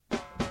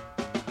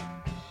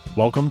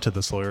Welcome to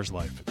This Lawyer's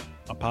Life,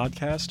 a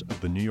podcast of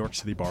the New York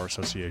City Bar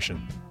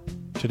Association.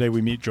 Today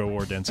we meet Joe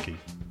Wardenski,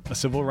 a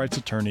civil rights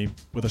attorney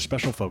with a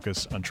special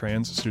focus on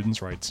trans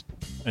students' rights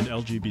and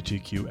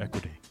LGBTQ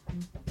equity.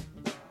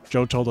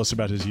 Joe told us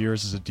about his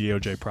years as a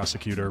DOJ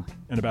prosecutor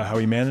and about how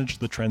he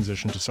managed the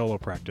transition to solo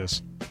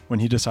practice when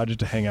he decided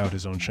to hang out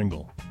his own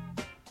shingle.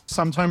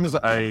 Sometimes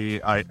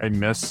I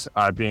miss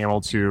being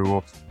able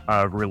to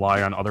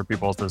rely on other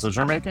people's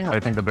decision making. I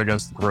think the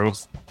biggest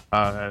growth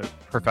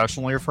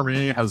professionally for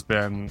me has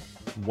been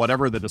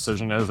whatever the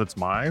decision is, it's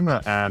mine,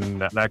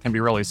 and that can be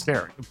really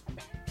scary.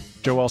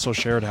 Joe also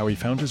shared how he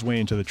found his way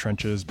into the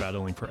trenches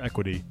battling for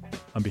equity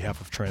on behalf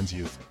of trans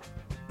youth.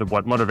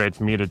 What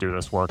motivates me to do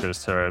this work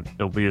is to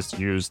at least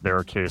use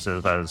their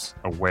cases as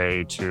a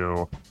way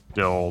to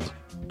build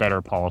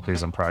better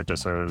policies and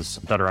practices,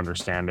 better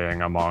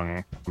understanding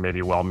among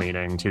maybe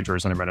well-meaning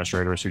teachers and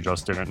administrators who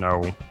just didn't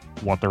know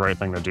what the right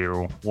thing to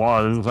do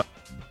was.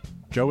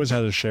 Joe has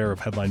had his share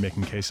of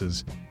headline-making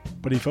cases,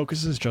 but he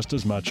focuses just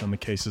as much on the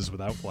cases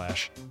without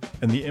flash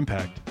and the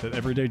impact that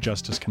everyday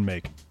justice can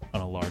make on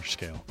a large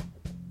scale.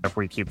 If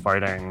we keep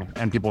fighting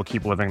and people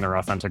keep living their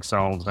authentic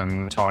selves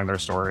and telling their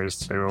stories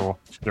to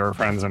their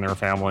friends and their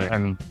family,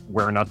 and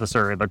where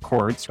necessary, the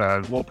courts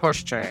will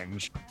push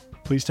change.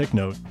 Please take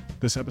note,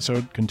 this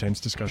episode contains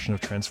discussion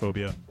of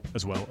transphobia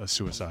as well as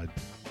suicide.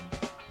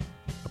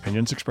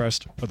 Opinions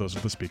expressed are those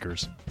of the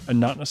speakers, and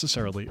not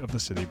necessarily of the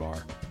City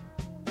Bar.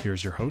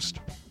 Here's your host,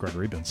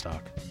 Gregory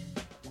Binstock.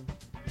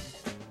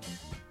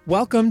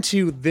 Welcome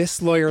to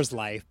This Lawyer's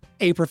Life,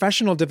 a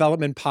professional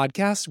development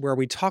podcast where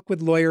we talk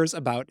with lawyers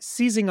about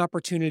seizing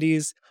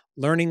opportunities,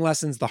 learning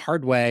lessons the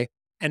hard way,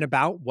 and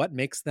about what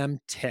makes them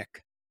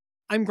tick.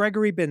 I'm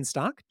Gregory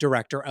Binstock,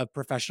 Director of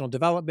Professional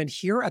Development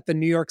here at the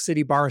New York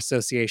City Bar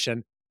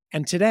Association,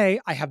 and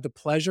today I have the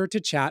pleasure to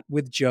chat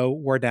with Joe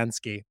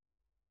Wardenski.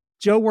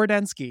 Joe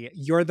Wardenski,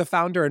 you're the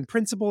founder and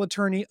principal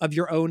attorney of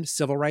your own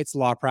civil rights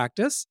law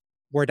practice,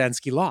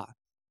 Wardenski Law.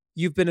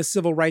 You've been a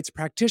civil rights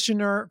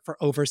practitioner for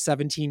over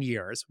 17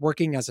 years,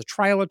 working as a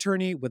trial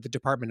attorney with the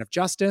Department of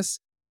Justice,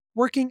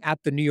 working at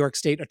the New York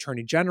State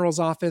Attorney General's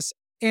office,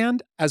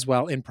 and as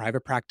well in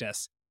private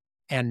practice.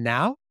 And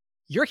now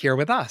you're here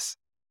with us.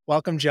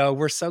 Welcome, Joe.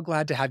 We're so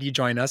glad to have you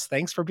join us.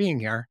 Thanks for being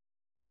here.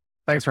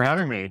 Thanks for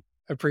having me.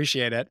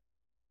 Appreciate it.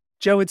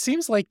 Joe, it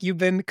seems like you've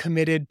been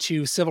committed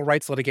to civil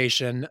rights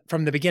litigation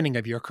from the beginning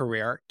of your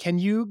career. Can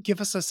you give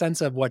us a sense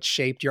of what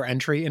shaped your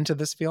entry into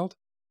this field?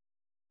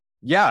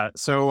 Yeah,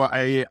 so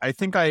I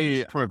think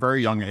I, from a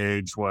very young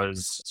age,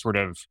 was sort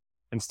of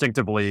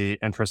instinctively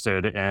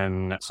interested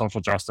in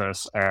social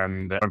justice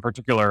and in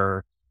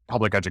particular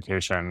public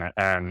education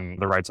and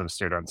the rights of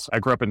students. I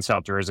grew up in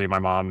South Jersey. My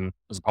mom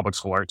was a public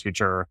school art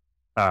teacher.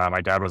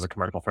 My dad was a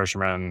commercial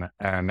fisherman.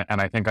 And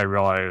I think I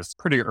realized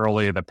pretty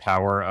early the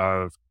power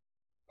of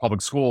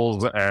public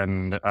schools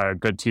and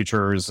good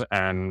teachers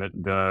and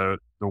the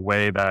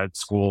way that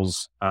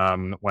schools,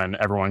 when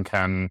everyone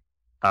can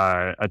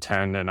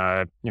attend in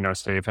a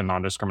safe and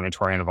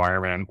non-discriminatory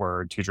environment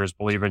where teachers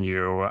believe in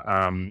you,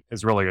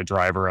 is really a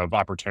driver of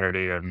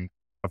opportunity and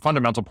a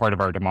fundamental part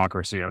of our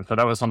democracy. And so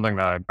that was something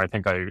that I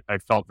think I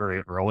felt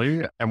very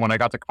early. And when I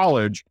got to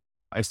college,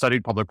 I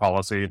studied public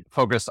policy,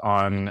 focused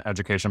on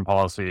education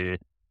policy,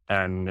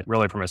 and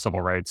really from a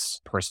civil rights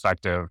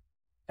perspective.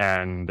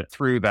 And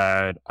through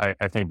that,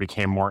 I think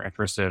became more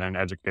interested in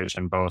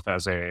education, both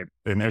as an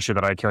issue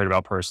that I cared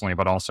about personally,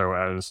 but also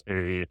as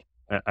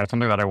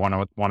something that I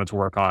wanted to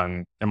work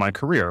on in my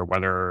career,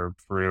 whether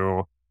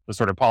through the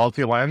sort of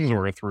policy lens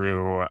or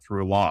through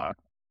law.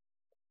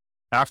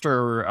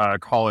 After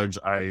college,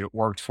 I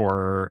worked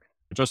for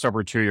just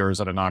over 2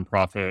 years at a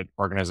nonprofit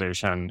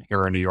organization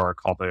here in New York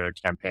called the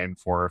Campaign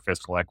for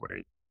Fiscal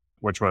Equity,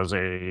 which was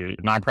a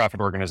nonprofit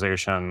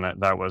organization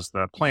that was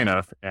the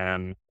plaintiff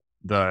in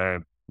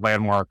the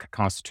landmark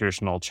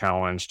constitutional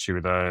challenge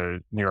to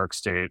the New York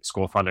State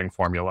school funding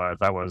formula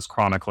that was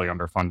chronically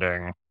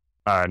underfunding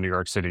New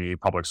York City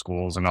public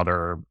schools and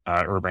other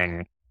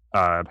urban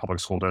public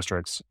school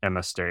districts in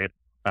the state.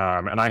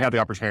 And I had the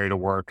opportunity to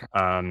work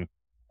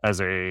as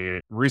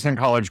a recent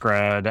college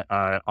grad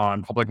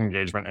on public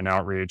engagement and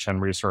outreach and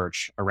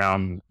research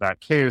around that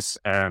case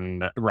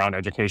and around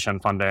education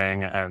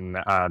funding and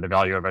the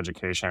value of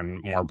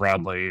education more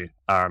broadly.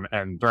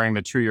 And during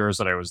the 2 years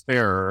that I was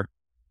there,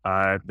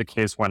 the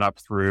case went up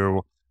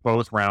through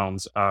both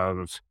rounds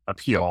of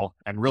appeal.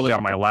 And really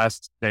on my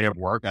last day of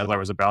work, as I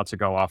was about to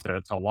go off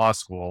to law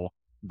school,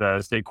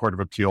 the State Court of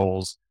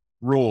Appeals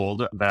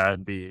ruled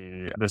that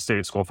the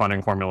state school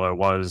funding formula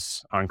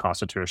was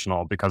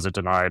unconstitutional because it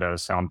denied a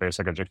sound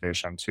basic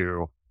education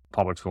to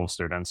public school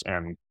students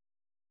in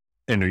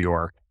New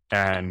York.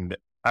 And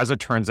as it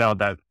turns out,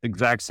 that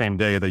exact same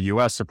day, the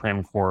U.S.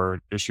 Supreme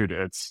Court issued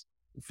its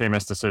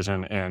famous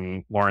decision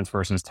in Lawrence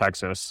versus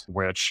Texas,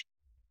 which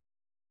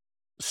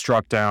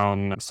struck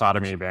down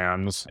sodomy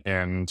bans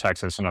in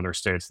Texas and other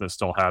states that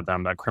still had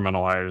them, that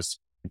criminalized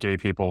gay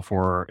people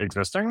for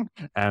existing.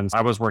 And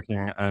I was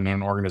working in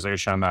an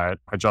organization that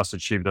had just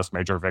achieved this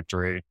major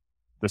victory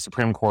the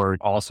Supreme Court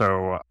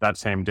also that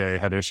same day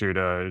had issued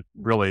a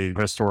really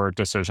historic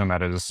decision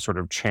that has sort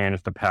of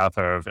changed the path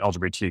of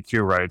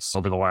LGBTQ rights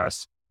over the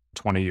last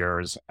 20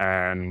 years.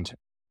 And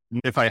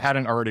if I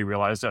hadn't already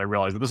realized it, I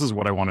realized that this is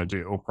what I want to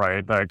do,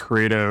 right? That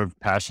creative,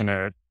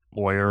 passionate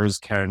lawyers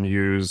can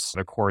use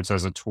the courts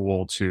as a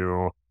tool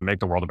to make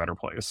the world a better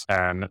place.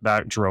 And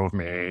that drove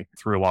me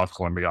through law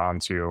school and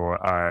beyond to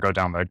go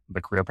down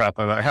the career path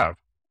that I have.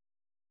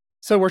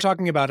 So we're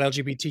talking about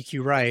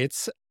LGBTQ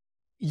rights.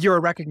 You're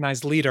a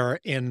recognized leader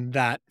in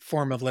that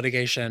form of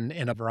litigation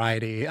in a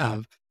variety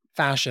of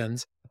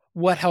fashions.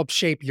 What helped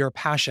shape your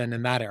passion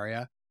in that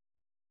area?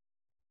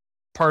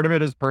 Part of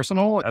it is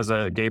personal. As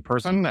a gay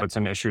person, it's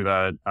an issue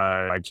that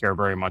I care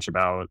very much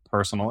about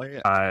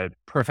personally.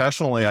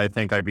 Professionally, I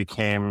think I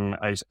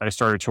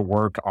started to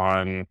work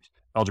on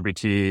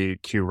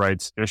LGBTQ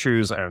rights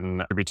issues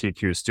and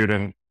LGBTQ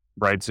student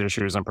rights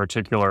issues in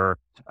particular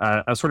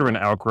as sort of an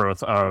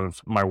outgrowth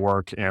of my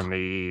work in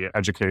the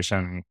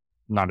education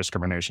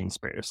non-discrimination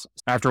space.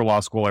 After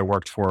law school, I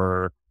worked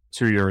for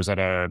 2 years at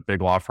a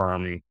big law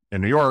firm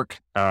in New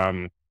York.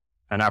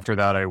 And after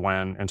that, I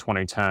went in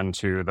 2010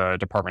 to the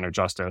Department of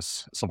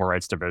Justice Civil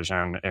Rights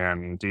Division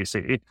in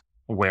DC,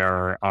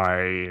 where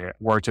I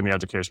worked in the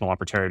educational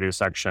opportunities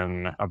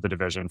section of the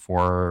division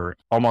for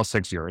almost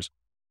 6 years.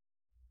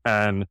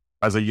 And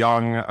as a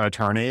young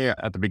attorney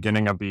at the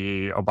beginning of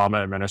the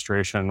Obama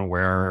administration,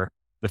 where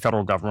the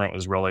federal government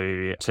was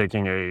really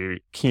taking a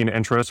keen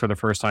interest for the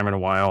first time in a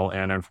while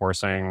in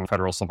enforcing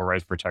federal civil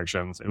rights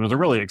protections, it was a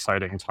really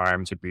exciting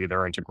time to be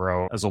there and to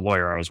grow as a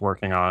lawyer. I was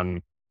working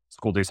on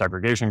school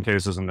desegregation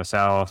cases in the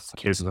South,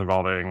 cases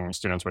involving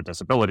students with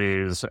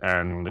disabilities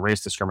and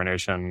race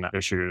discrimination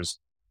issues.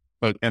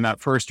 But in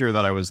that first year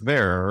that I was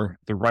there,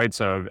 the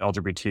rights of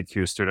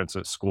LGBTQ students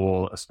at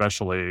school,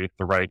 especially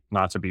the right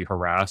not to be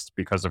harassed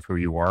because of who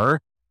you are,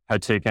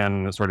 had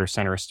taken sort of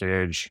center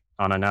stage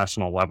on a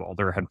national level.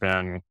 There had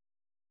been,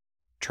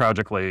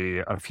 tragically,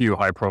 a few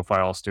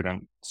high-profile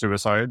student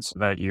suicides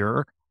that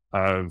year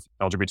of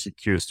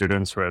LGBTQ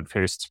students who had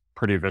faced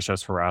pretty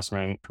vicious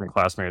harassment from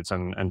classmates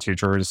and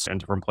teachers in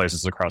different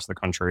places across the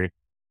country.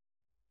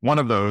 One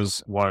of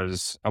those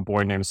was a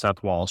boy named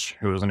Seth Walsh,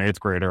 who was an 8th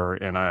grader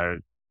in a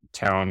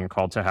town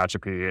called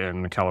Tehachapi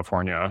in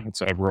California. It's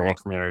a rural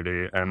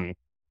community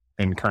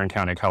in Kern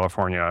County,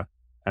 California.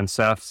 And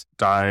Seth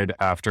died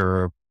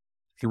after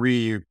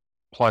 3+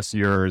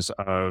 years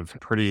of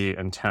pretty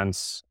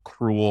intense,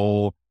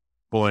 cruel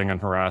bullying and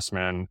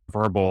harassment,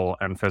 verbal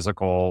and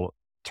physical,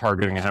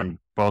 targeting him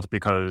both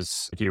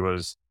because he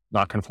was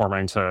not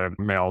conforming to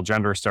male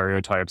gender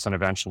stereotypes and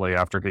eventually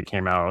after he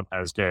came out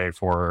as gay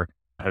for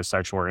his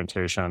sexual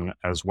orientation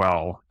as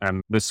well.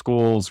 And the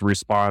school's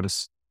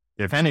response,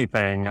 if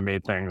anything,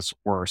 made things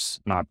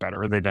worse, not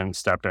better. They didn't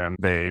step in.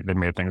 They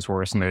made things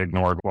worse and they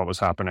ignored what was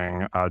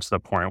happening to the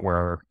point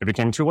where it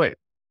became too late.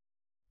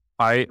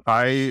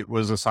 I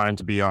was assigned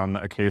to be on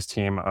a case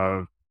team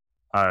of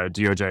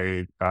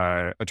DOJ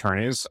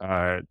attorneys,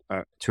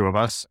 2 of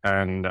us,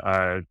 and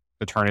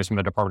attorneys from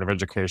the Department of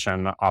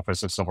Education,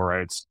 Office of Civil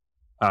Rights,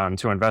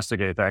 to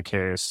investigate that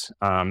case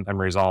and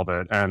resolve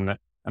it. And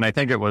I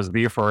think it was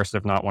the first,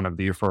 if not one of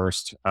the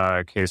first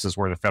cases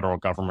where the federal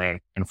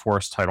government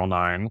enforced Title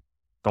IX,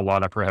 the law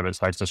that prohibits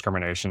sex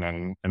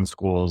discrimination in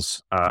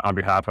schools on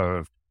behalf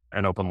of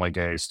an openly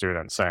gay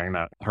student, saying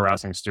that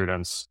harassing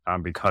students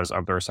because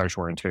of their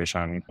sexual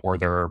orientation or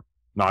their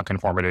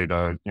nonconformity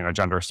to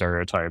gender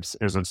stereotypes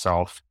is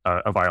itself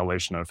a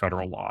violation of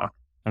federal law.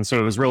 And so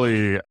it was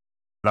really,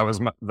 that was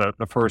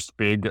the first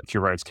big Q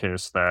rights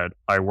case that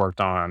I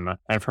worked on.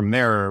 And from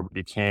there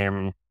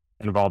became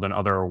involved in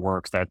other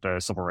work that the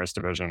Civil Rights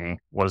Division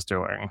was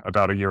doing.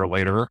 About a year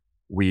later,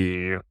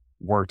 we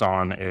worked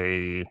on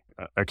a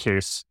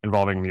case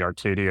involving the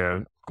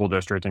Arcadia School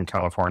District in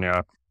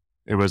California.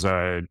 It was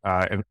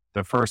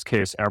the first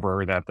case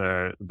ever that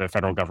the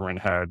federal government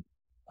had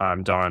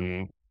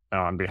done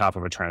on behalf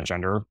of a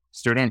transgender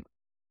student.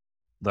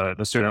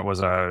 The student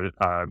was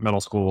a middle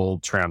school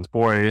trans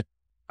boy.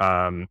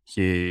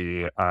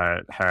 He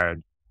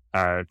had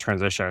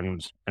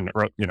transitioned in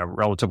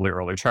relatively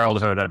early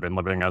childhood, had been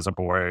living as a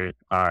boy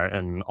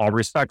in all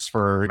respects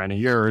for many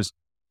years,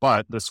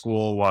 but the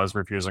school was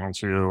refusing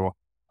to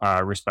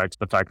respect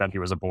the fact that he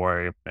was a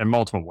boy in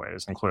multiple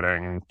ways,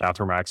 including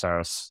bathroom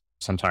access,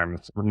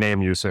 sometimes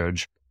name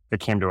usage. It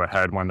came to a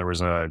head when there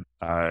was a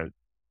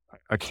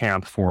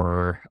camp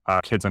for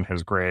kids in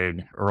his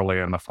grade early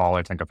in the fall,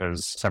 I think, of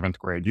his 7th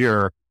grade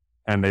year.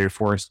 And the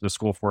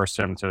school forced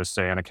him to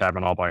stay in a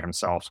cabin all by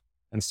himself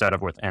instead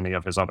of with any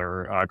of his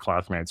other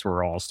classmates who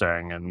were all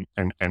staying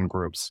in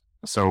groups.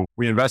 So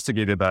we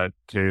investigated that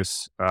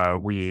case.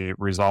 We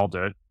resolved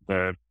it.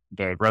 The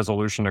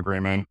resolution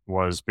agreement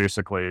was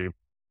basically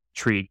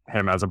treat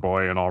him as a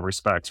boy in all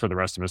respects for the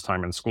rest of his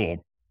time in school.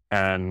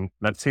 And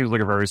that seems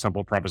like a very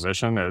simple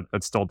proposition.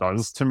 It still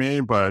does to me,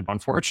 but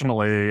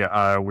unfortunately,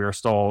 we're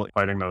still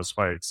fighting those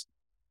fights.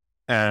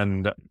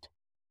 And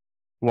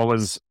what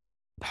was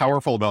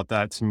powerful about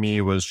that to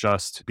me was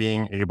just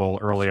being able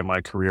early in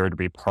my career to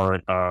be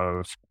part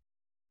of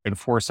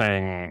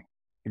enforcing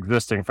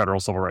existing federal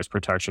civil rights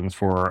protections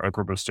for a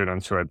group of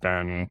students who had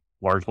been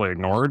largely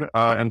ignored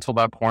until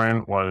that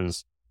point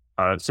was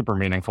super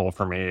meaningful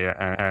for me.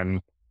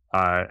 And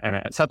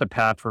it set the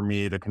path for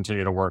me to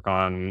continue to work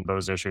on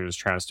those issues,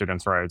 trans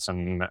students' rights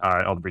and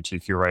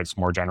LGBTQ rights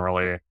more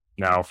generally,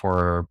 now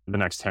for the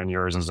next 10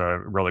 years as a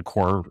really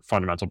core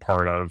fundamental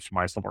part of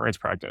my civil rights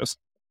practice.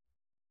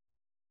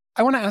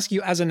 I want to ask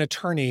you, as an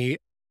attorney,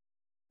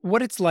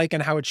 what it's like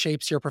and how it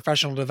shapes your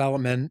professional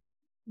development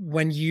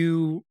when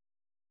you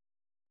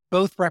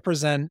both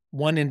represent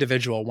one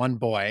individual, one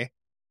boy,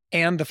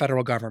 and the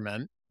federal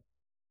government.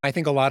 I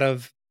think a lot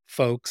of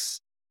folks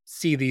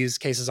see these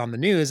cases on the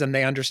news and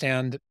they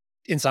understand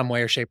in some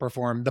way or shape or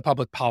form the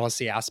public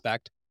policy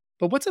aspect.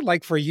 But what's it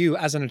like for you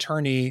as an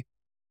attorney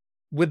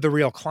with the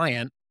real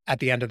client at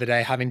the end of the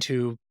day, having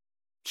to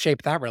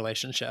shape that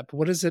relationship?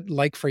 What is it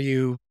like for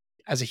you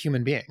as a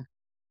human being?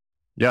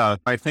 Yeah,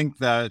 I think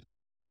that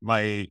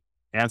my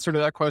answer to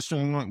that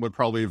question would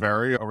probably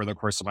vary over the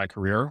course of my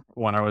career.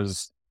 When I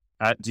was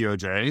at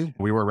DOJ,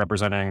 we were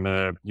representing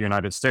the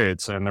United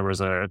States, and there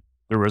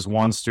was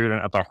one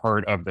student at the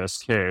heart of this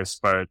case,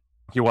 but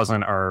he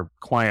wasn't our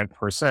client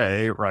per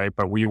se, right?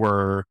 But we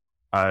were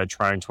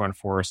trying to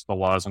enforce the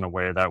laws in a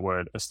way that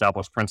would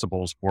establish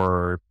principles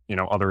for,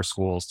 other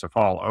schools to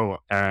follow.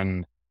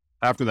 And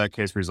after that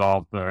case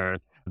resolved, the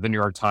New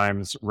York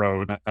Times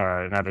wrote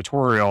an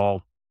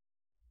editorial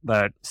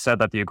that said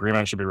that the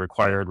agreement should be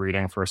required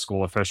reading for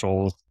school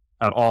officials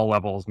at all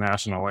levels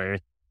nationally,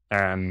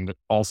 and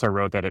also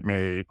wrote that it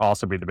may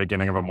also be the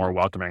beginning of a more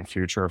welcoming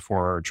future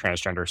for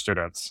transgender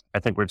students. I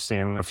think we've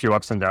seen a few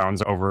ups and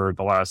downs over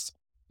the last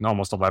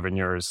almost 11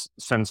 years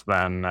since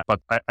then, but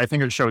I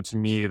think it showed to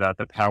me that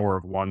the power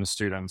of one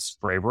student's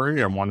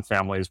bravery and one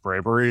family's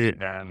bravery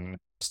and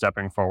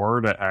stepping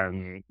forward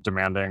and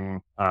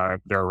demanding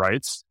their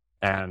rights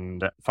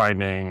and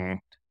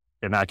finding,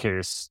 in that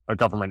case, a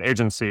government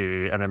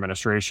agency and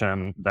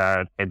administration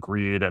that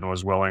agreed and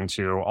was willing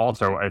to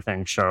also, I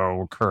think,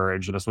 show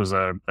courage. This was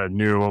a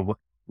new,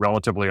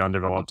 relatively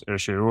undeveloped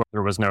issue.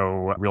 There was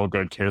no real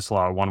good case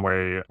law one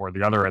way or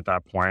the other at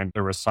that point.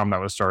 There was some that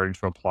was starting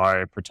to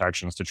apply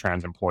protections to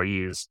trans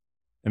employees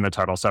in the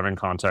Title VII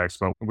context,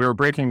 but we were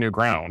breaking new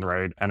ground,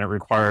 right? And it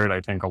required,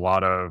 I think, a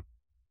lot of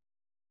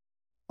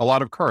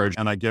courage.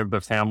 And I give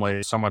the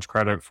family so much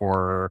credit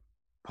for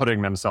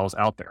putting themselves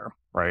out there,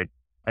 right?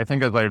 I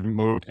think as I've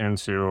moved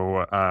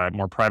into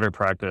more private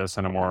practice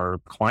and a more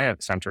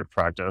client-centered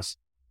practice,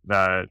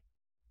 that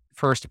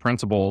first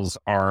principles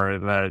are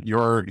that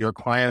your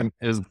client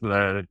is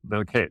the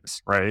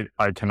case, right?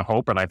 I can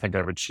hope, and I think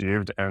I've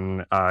achieved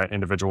in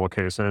individual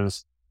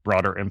cases,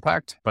 broader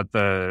impact. But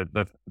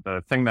the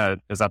thing that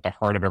is at the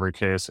heart of every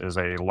case is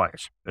a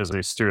life, is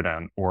a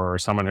student or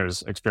someone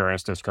who's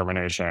experienced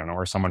discrimination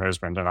or someone who's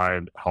been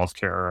denied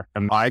healthcare.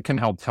 And I can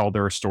help tell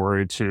their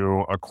story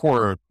to a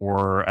court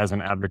or as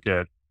an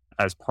advocate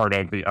as part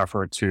of the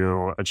effort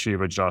to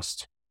achieve a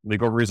just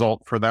legal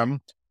result for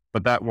them.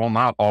 But that will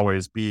not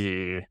always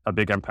be a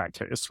big impact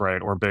case,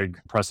 right? Or big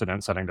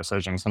precedent-setting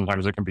decision.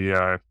 Sometimes it can be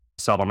a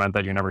settlement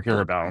that you never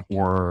hear about,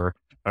 or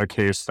a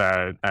case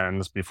that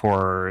ends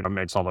before it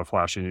makes all the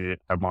flashy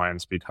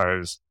headlines,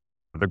 because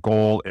the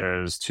goal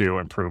is to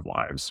improve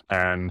lives.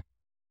 And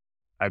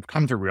I've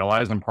come to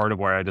realize, and part of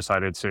why I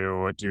decided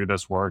to do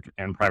this work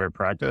in private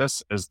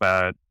practice is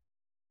that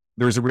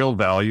there's a real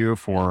value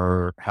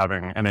for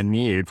having and a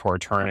need for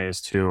attorneys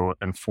to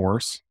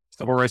enforce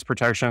civil rights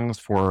protections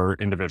for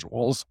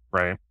individuals,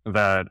 right?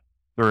 That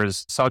there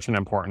is such an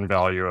important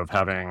value of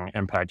having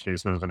impact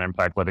cases and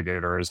impact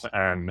litigators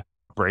and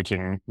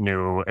breaking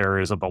new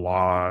areas of the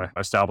law,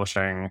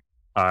 establishing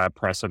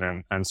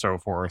precedent and so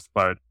forth.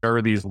 But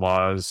where these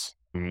laws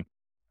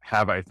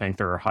have, I think,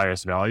 their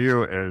highest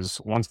value is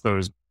once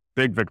those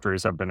big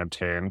victories have been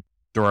obtained,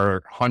 there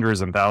are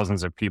hundreds and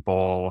thousands of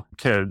people,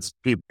 kids,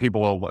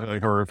 people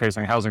who are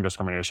facing housing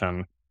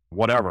discrimination,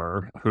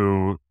 whatever,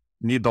 who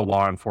need the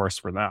law enforced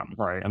for them,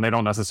 right? And they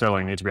don't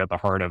necessarily need to be at the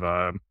heart of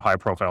a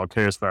high-profile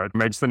case that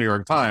makes the New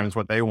York Times.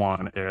 What they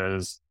want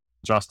is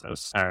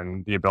justice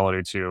and the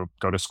ability to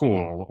go to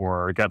school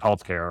or get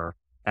healthcare.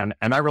 And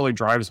that really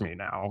drives me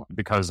now,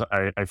 because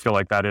I feel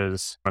like that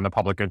is, in the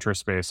public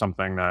interest space,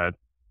 something that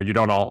you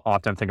don't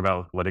often think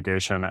about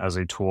litigation as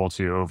a tool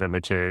to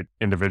vindicate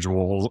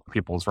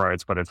people's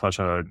rights, but it's such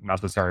a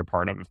necessary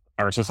part of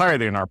our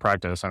society and our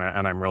practice. And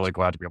I'm really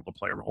glad to be able to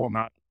play a role in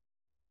that.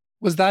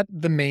 Was that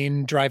the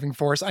main driving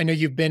force? I know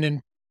you've been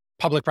in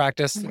public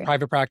practice,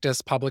 private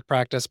practice, public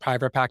practice,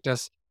 private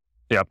practice.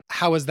 Yep.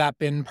 How has that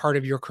been part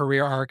of your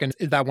career arc? And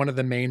is that one of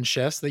the main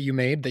shifts that you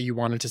made, that you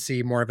wanted to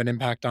see more of an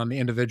impact on the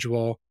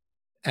individual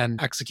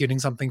and executing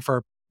something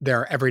for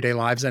their everyday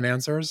lives and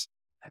answers?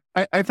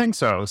 I think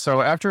so.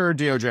 So after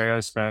DOJ,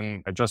 I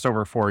spent just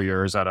over 4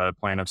 years at a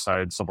plaintiff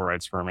side civil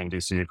rights firm in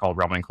DC called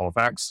Relman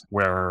Colfax,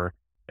 where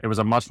it was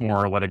a much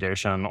more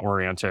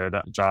litigation-oriented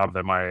job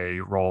than my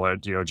role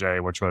at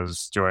DOJ, which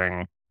was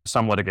doing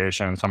some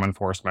litigation, some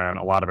enforcement,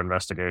 a lot of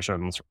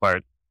investigations,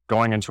 but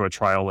going into a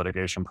trial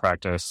litigation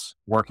practice,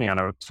 working on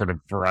a sort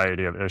of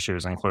variety of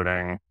issues,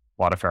 including a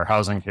lot of fair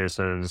housing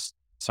cases,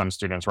 some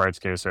students' rights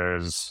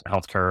cases,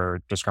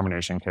 healthcare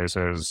discrimination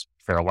cases,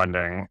 fair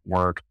lending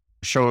work,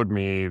 showed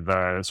me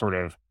that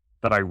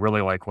I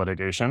really like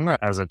litigation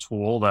as a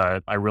tool,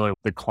 that I really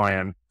the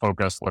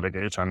client-focused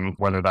litigation,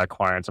 whether that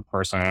client's a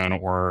person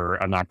or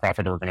a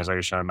nonprofit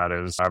organization that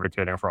is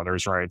advocating for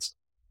others' rights.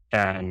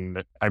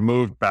 And I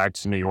moved back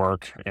to New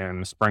York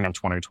in spring of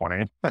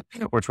 2020,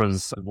 which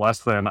was less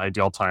than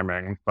ideal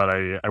timing. But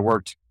I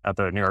worked at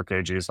the New York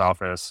AG's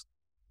office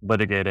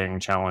litigating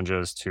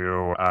challenges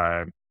to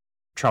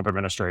Trump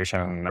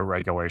administration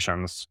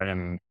regulations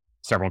in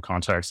several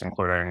contexts,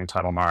 including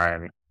Title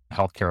IX,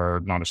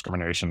 healthcare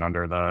non-discrimination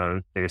under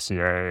the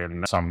ACA,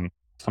 and some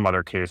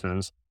other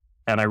cases.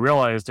 And I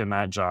realized in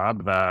that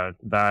job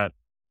that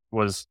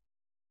was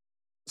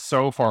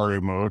so far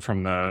removed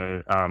from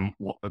the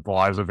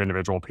lives of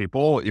individual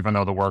people, even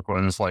though the work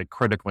was like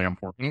critically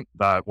important,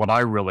 that what I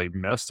really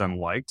missed and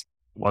liked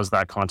was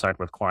that contact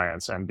with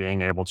clients and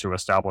being able to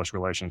establish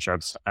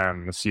relationships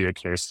and see a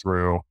case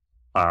through,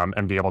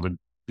 and be able to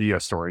be a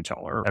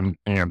storyteller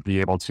and be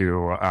able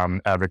to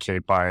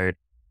advocate by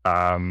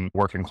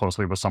working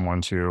closely with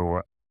someone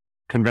to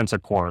convince a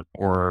court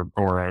or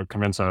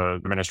convince an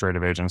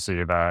administrative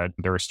agency that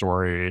their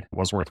story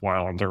was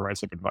worthwhile and their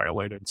rights had been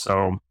violated.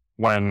 So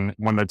when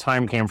the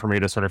time came for me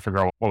to sort of figure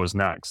out what was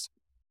next,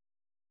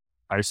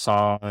 I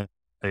saw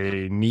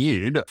a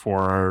need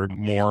for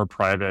more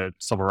private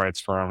civil rights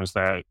firms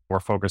that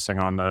were focusing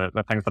on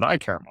the things that I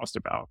care most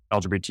about: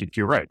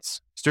 LGBTQ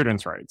rights,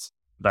 students' rights,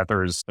 that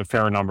there's a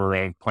fair number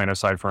of plaintiff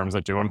side firms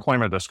that do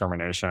employment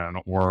discrimination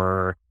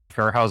or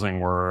fair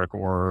housing work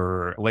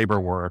or labor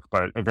work,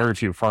 but very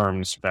few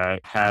firms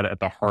that had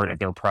at the heart of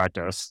their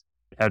practice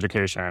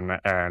education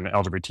and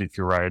LGBTQ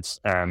rights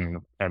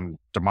and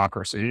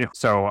democracy.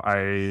 So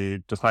I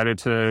decided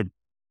to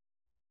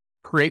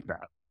create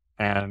that.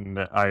 And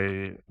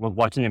I was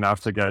lucky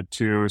enough to get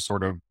two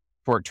sort of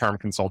short-term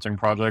consulting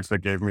projects that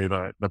gave me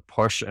the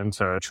push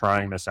into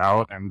trying this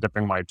out and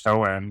dipping my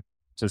toe in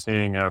to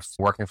seeing if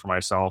working for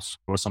myself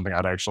was something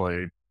I'd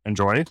actually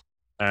enjoy.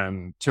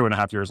 And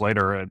 2.5 years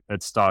later,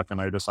 it stuck,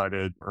 and I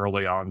decided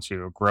early on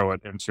to grow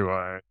it into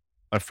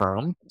a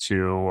firm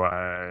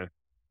to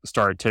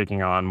start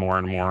taking on more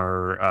and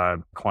more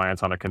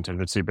clients on a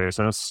contingency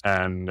basis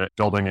and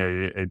building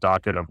a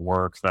docket of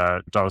work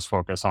that does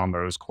focus on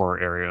those core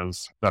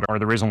areas that are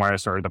the reason why I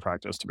started the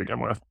practice to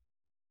begin with.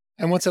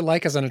 And what's it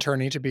like as an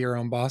attorney to be your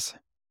own boss?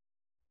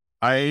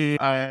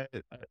 I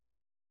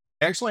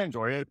actually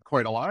enjoy it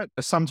quite a lot.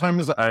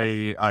 Sometimes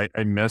I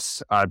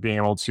miss being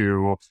able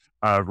to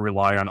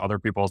rely on other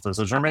people's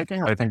decision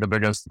making. I think the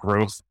biggest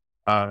growth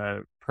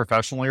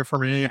professionally for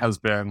me has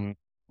been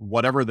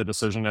whatever the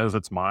decision is,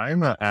 it's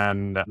mine.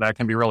 And that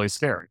can be really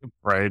scary,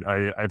 right?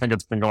 I think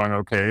it's been going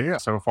okay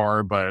so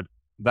far, but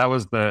that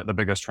was the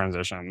biggest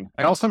transition.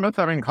 I also miss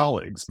having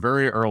colleagues.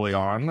 Very early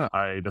on,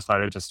 I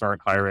decided to start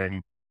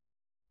hiring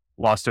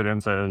law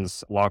students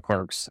as law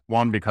clerks.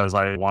 One, because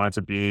I wanted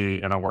to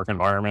be in a work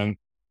environment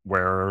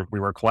where we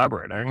were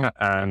collaborating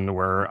and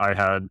where I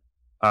had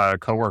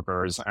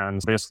coworkers.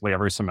 And basically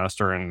every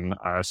semester in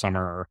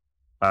summer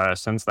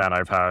since then,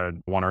 I've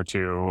had one or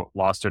two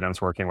law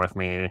students working with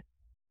me.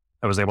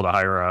 I was able to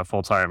hire a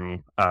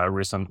full-time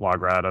recent law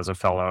grad as a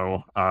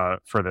fellow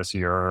for this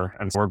year.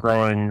 And so we're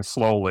growing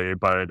slowly,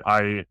 but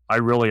I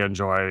really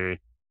enjoy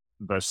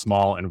the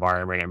small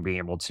environment and being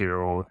able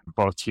to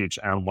both teach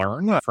and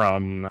learn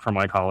from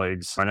my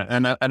colleagues.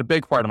 And a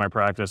big part of my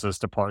practice is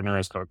to partner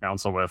as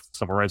co-counsel with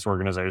civil rights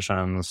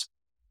organizations,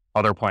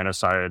 other plaintiff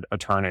side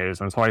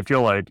attorneys. And so I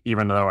feel like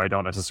even though I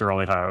don't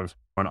necessarily have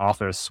an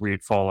office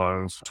suite full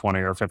of 20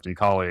 or 50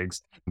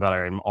 colleagues, that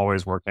I'm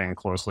always working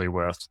closely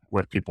with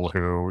people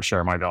who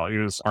share my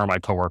values, are my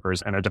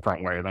coworkers, in a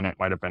different way than it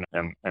might have been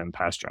in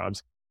past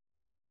jobs.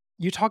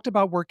 You talked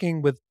about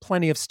working with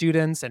plenty of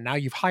students, and now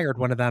you've hired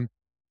one of them.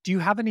 Do you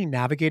have any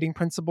navigating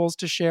principles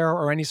to share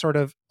or any sort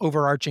of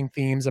overarching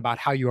themes about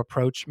how you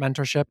approach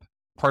mentorship?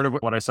 Part of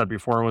what I said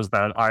before was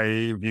that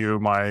I view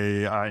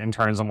my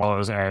interns and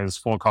fellows as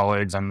full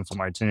colleagues and for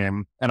my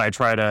team. And I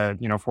try to,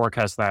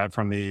 forecast that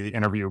from the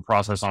interview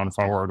process on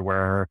forward,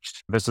 where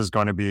this is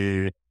going to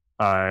be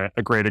a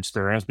great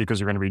experience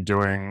because we're all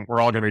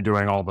going to be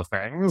doing all the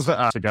things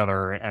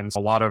together. And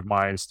a lot of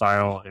my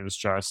style is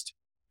just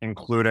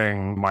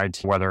including my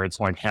team, whether it's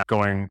like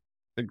going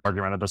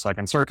argument at the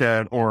Second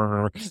Circuit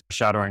or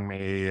shadowing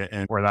me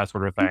or that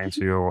sort of thing,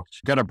 to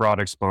get a broad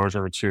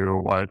exposure to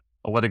what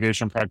a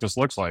litigation practice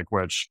looks like,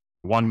 which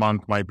one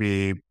month might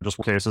be just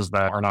cases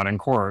that are not in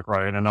court,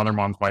 right? Another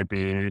month might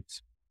be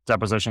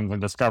depositions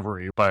and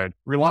discovery, but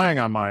relying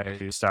on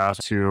my staff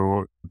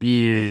to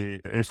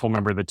be a full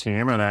member of the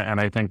team. And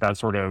I think that's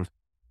sort of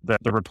the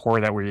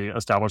rapport that we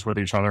establish with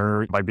each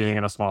other by being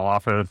in a small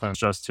office, and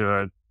just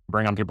to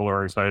bring on people who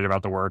are excited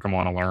about the work and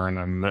want to learn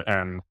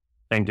and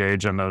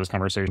engage in those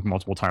conversations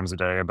multiple times a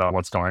day about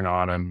what's going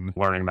on, and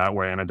learning that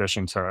way, in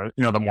addition to,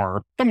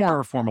 the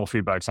more formal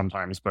feedback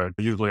sometimes, but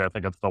usually I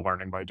think it's the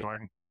learning by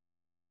doing.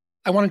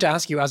 I wanted to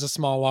ask you, as a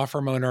small law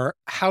firm owner,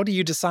 how do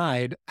you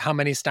decide how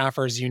many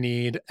staffers you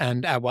need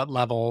and at what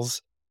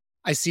levels?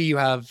 I see you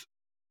have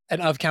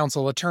an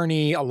of-counsel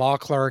attorney, a law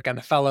clerk, and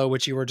a fellow,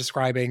 which you were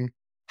describing.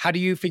 How do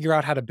you figure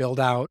out how to build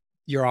out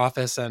your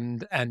office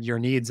and your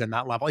needs in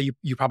that level?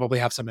 You probably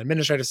have some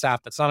administrative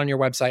staff that's not on your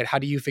website. How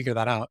do you figure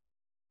that out?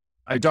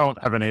 I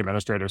don't have any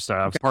administrative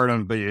staff. Okay. Part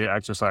of the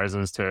exercise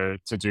is to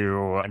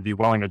do and be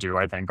willing to do,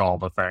 I think, all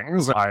the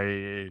things.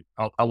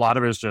 A lot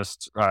of it is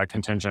just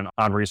contingent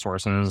on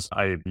resources.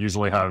 I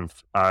usually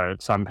have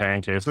some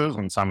paying cases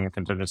and some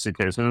contingency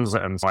cases,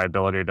 and my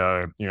ability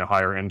to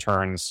hire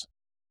interns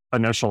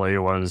initially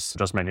was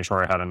just making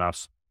sure I had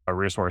enough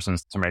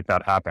resources to make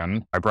that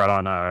happen. I brought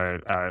on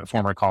a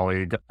former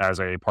colleague as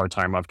a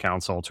part-time of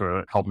counsel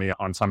to help me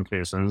on some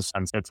cases.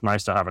 And it's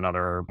nice to have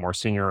another more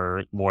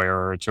senior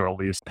lawyer to at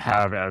least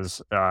have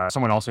as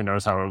someone else who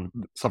knows how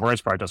civil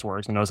rights practice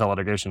works and knows how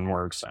litigation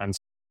works. And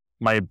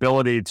my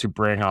ability to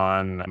bring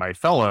on my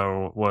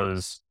fellow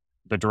was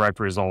the direct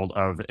result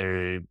of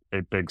a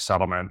big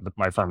settlement,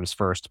 my firm's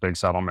first big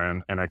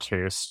settlement in a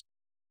case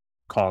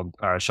called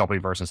Shelby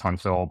versus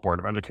Huntsville Board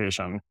of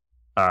Education.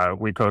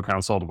 We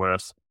co-counseled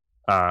with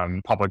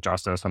Public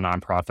Justice, a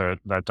nonprofit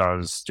that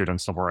does student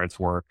civil rights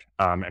work,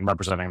 and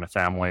representing the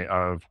family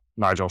of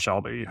Nigel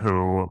Shelby,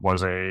 who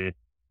was a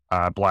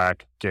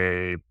Black,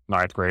 gay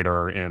ninth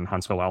grader in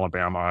Huntsville,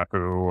 Alabama,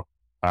 who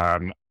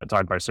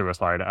died by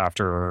suicide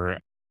after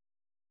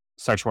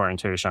sexual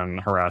orientation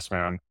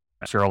harassment,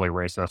 a fairly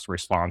racist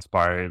response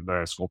by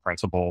the school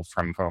principal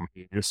from whom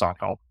he sought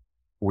help.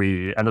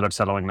 We ended up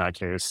settling that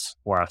case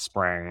last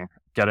spring,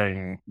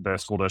 getting the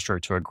school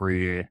district to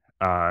agree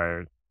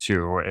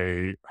to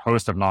a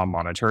host of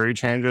non-monetary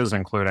changes,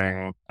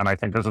 including, and I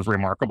think this is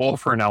remarkable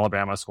for an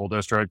Alabama school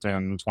district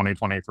in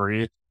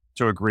 2023,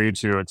 to agree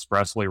to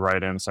expressly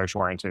write in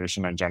sexual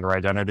orientation and gender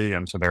identity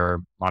into their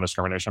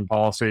non-discrimination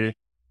policy,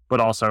 but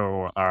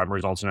also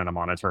resulted in a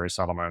monetary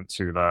settlement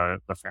to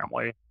the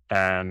family.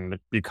 And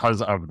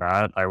because of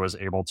that, I was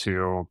able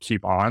to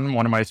keep on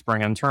one of my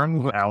spring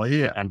interns,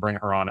 Allie, and bring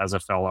her on as a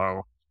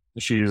fellow.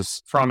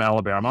 She's from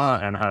Alabama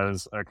and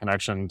has a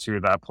connection to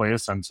that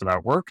place and to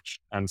that work.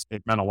 And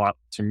it meant a lot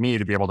to me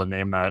to be able to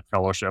name that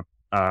fellowship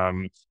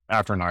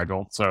after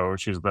Nigel. So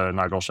she's the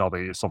Nigel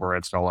Shelby Civil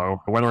Rights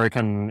Fellow. Whether I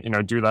can,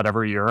 do that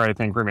every year, I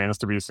think remains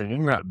to be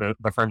seen.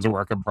 The firm's a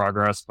work in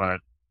progress, but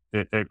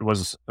it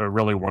was a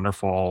really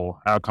wonderful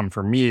outcome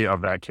for me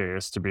of that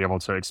case to be able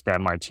to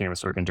expand my team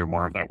so we can do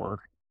more of that work.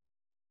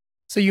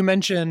 So you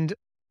mentioned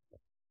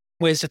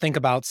ways to think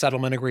about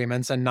settlement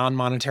agreements and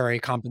non-monetary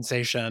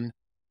compensation.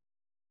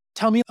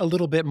 Tell me a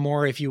little bit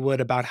more, if you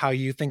would, about how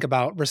you think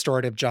about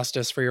restorative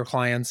justice for your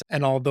clients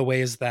and all the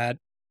ways that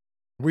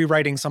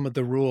rewriting some of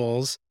the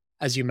rules,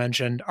 as you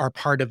mentioned, are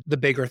part of the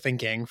bigger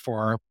thinking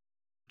for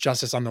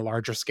justice on the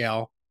larger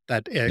scale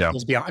that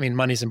goes beyond. I mean,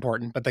 money's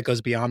important, but that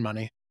goes beyond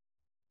money.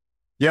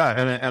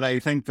 Yeah. And I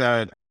think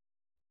that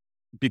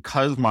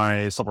because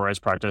my civil rights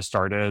practice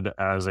started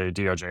as a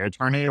DOJ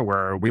attorney,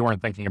 where we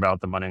weren't thinking about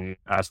the money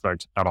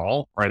aspect at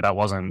all, right? That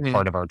wasn't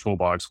part of our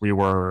toolbox. We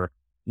were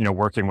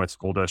working with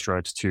school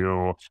districts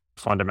to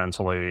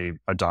fundamentally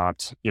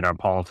adopt,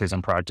 policies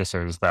and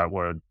practices that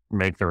would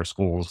make their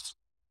schools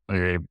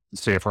a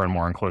safer and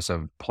more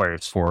inclusive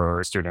place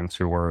for students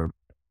who were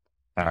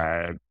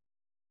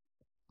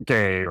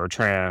gay or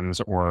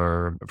trans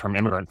or from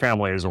immigrant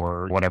families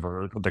or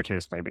whatever the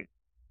case may be.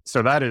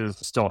 So that is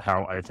still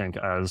how I think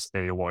as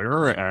a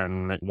lawyer,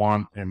 and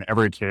want in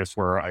every case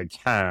where I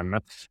can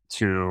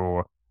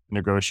to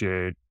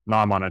negotiate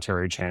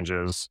non-monetary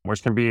changes,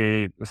 which can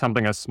be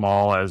something as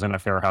small as in a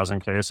fair housing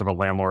case of a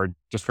landlord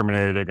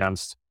discriminated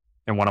against,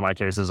 in one of my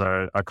cases,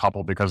 a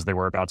couple because they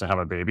were about to have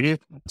a baby,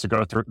 to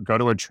go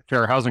to a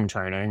fair housing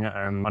training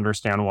and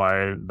understand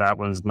why that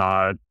was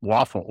not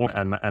lawful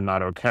and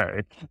not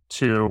okay,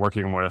 to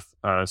working with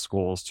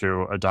schools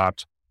to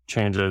adopt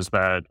changes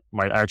that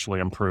might actually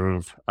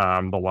improve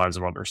the lives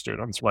of other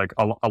students. Like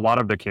a lot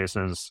of the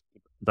cases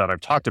that I've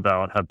talked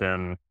about have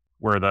been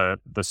where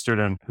the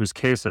student whose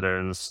case it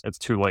is, it's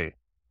too late,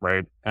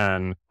 right?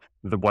 And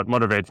what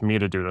motivates me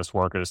to do this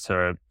work is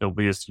to at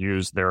least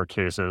use their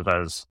cases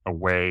as a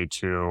way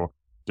to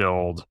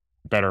build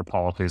better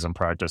policies and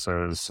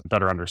practices,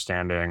 better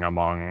understanding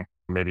among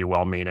maybe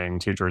well-meaning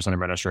teachers and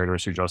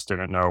administrators who just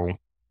didn't know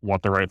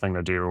what the right thing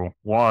to do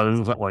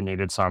was, or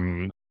needed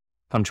some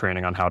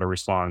training on how to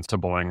respond to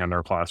bullying in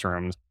their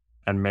classrooms,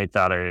 and make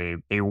that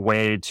a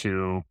way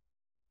to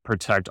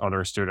protect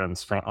other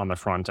students on the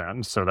front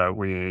end, so that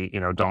we,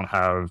 don't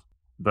have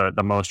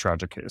the most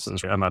tragic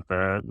cases, and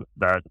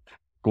that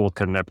schools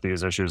can nip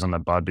these issues in the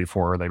bud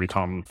before they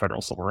become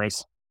federal civil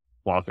rights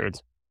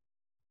lawsuits.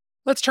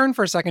 Let's turn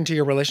for a second to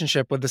your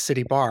relationship with the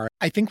City Bar.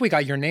 I think we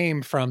got your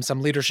name from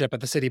some leadership at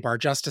the City Bar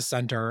Justice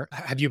Center.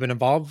 Have you been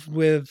involved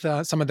with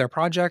some of their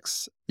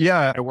projects?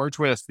 Yeah, I worked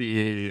with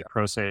the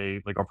pro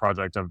se legal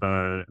project of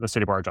the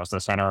City Bar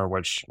Justice Center,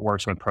 which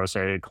works with pro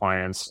se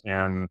clients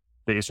in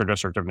the Eastern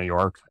District of New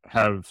York.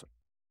 Have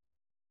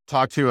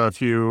talked to a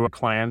few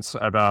clients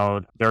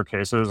about their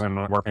cases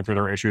and working through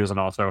their issues, and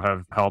also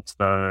have helped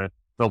the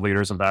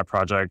leaders of that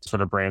project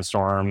sort of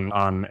brainstorm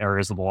on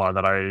areas of the law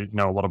that I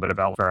know a little bit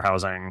about, fair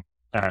housing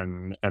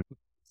and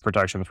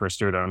protections for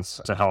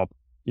students to help,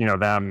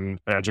 them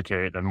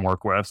educate and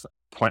work with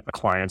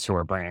clients who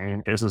are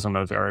bringing cases in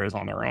those areas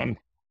on their own.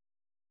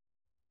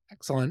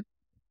 Excellent.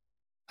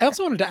 I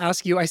also wanted to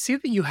ask you, I see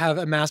that you have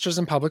a master's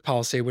in public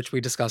policy, which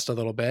we discussed a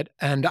little bit,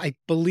 and I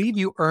believe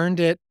you earned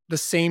it the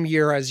same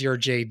year as your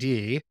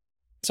JD.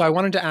 So I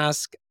wanted to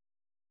ask,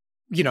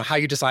 how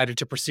you decided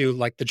to pursue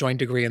like the joint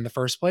degree in the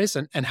first place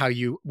and how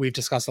we've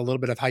discussed a little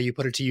bit of how you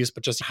put it to use,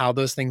 but just how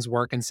those things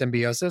work in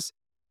symbiosis.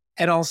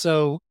 And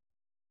also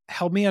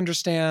help me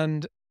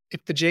understand,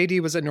 if the JD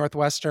was at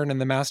Northwestern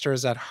and the master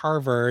is at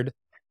Harvard,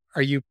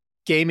 are you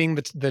gaming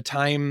the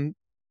time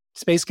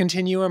space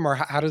continuum, or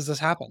how does this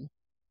happen?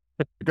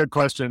 Good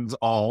questions,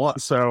 all.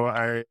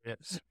 So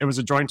it was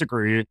a joint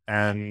degree,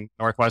 and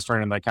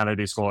Northwestern and the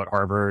Kennedy School at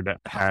Harvard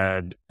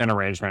had an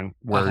arrangement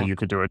where you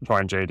could do a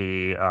joint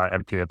JD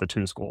MP at the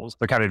two schools.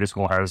 The Kennedy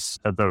School has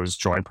those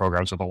joint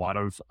programs with a lot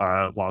of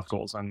law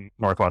schools, and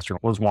Northwestern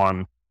was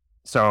one.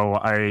 So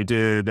I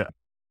did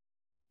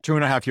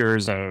 2.5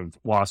 years of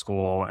law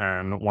school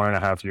and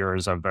 1.5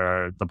 years of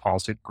the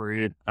policy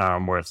degree,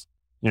 with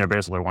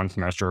basically one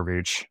semester of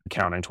each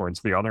counting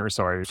towards the other.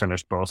 So I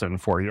finished both in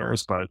 4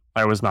 years, but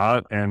I was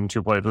not in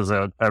two places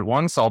at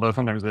once, although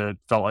sometimes it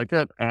felt like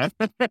it. And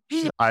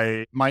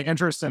my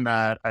interest in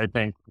that, I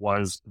think,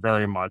 was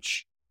very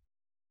much,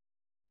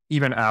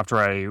 even after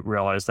I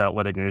realized that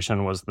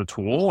litigation was the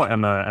tool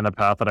and the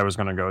path that I was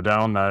going to go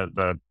down,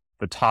 the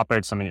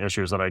topics and the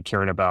issues that I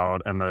cared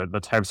about and the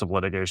types of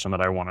litigation that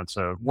I wanted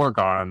to work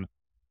on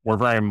were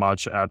very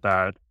much at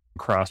that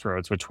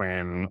crossroads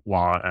between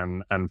law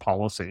and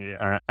policy.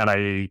 And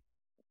I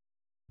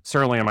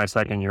certainly in my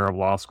second year of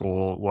law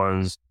school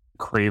was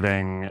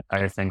craving,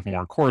 I think,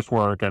 more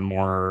coursework and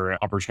more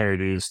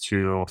opportunities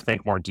to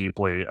think more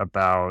deeply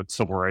about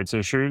civil rights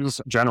issues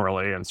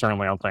generally, and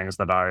certainly on things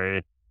that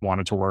I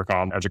wanted to work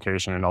on,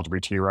 education and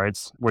LGBT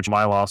rights, which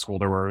my law school,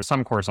 there were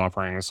some course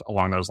offerings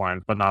along those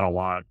lines, but not a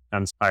lot.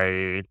 And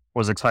I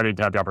was excited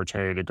to have the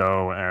opportunity to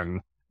go and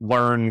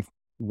learn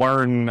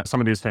some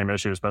of these same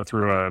issues, but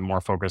through a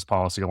more focused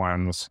policy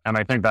lens. And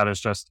I think that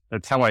is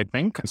it's how I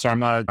think. So I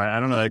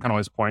don't know, I can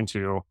always point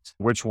to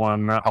which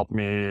one helped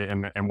me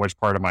in which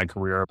part of my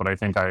career, but I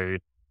think I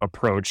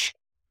approach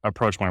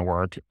my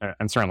work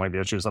and certainly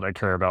the issues that I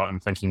care about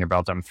and thinking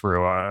about them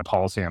through a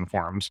policy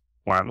informed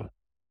lens.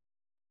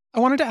 I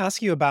wanted to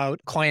ask you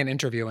about client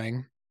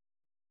interviewing.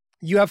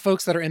 You have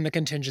folks that are in the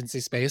contingency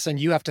space, and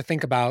you have to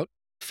think about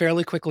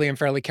fairly quickly and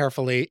fairly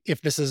carefully if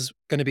this is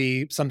going to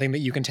be something that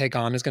you can take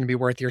on, is going to be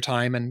worth your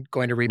time and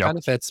going to reap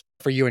benefits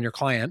for you and your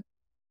client.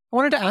 I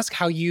wanted to ask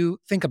how you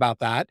think about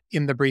that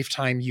in the brief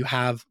time you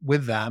have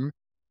with them.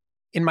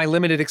 In my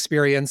limited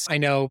experience, I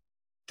know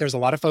there's a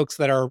lot of folks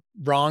that are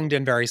wronged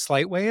in very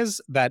slight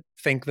ways that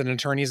think that an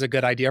attorney is a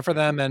good idea for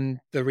them, and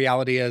the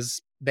reality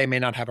is they may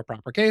not have a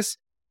proper case.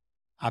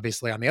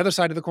 Obviously, on the other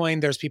side of the coin,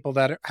 there's people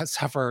that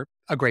suffer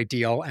a great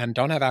deal and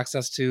don't have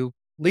access to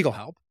legal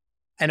help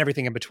and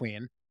everything in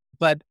between.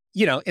 But,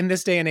 in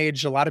this day and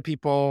age, a lot of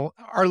people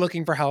are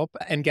looking for help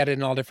and get it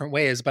in all different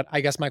ways. But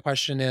I guess my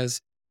question is,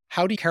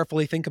 how do you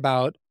carefully think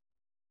about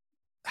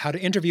how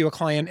to interview a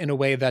client in a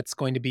way that's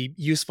going to be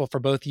useful for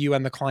both you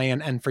and the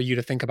client, and for you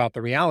to think about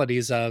the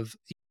realities of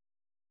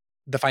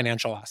the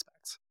financial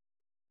aspects?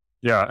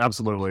 Yeah,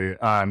 absolutely.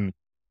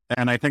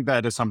 And I think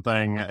that is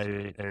something,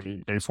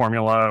 a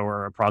formula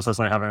or a process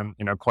I haven't,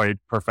 quite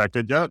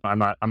perfected yet. I'm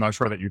not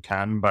sure that you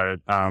can, but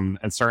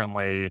it's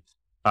certainly,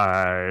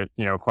 a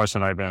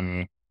question I've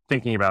been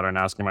thinking about and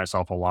asking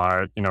myself a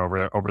lot,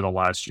 over the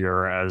last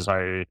year as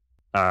I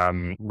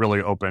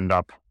really opened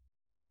up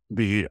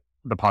the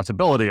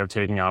possibility of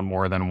taking on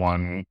more than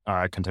one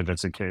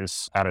contingency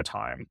case at a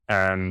time.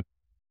 And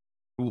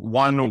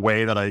one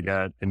way that I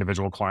get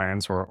individual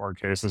clients or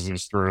cases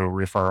is through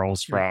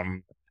referrals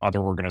from other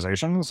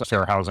organizations,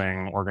 fair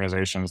housing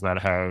organizations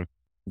that have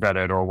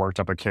vetted or worked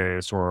up a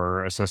case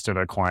or assisted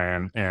a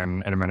client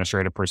in an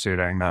administrative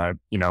proceeding that,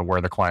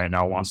 where the client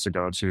now wants to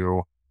go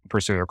to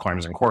pursue their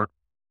claims in court,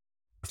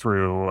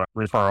 through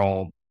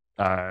referral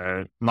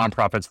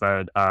nonprofits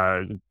that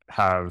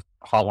have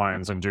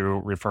hotlines and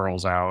do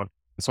referrals out.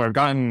 So I've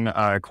gotten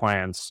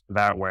clients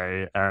that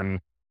way.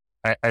 And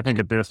I think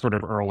at this sort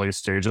of early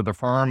stage of the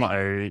firm,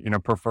 I,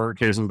 prefer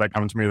cases that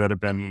come to me that have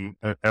been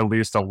at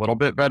least a little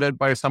bit vetted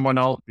by someone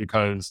else,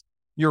 because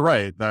you're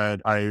right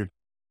that I've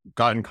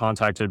gotten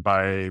contacted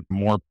by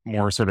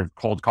more sort of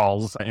cold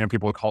calls,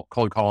 people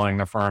cold calling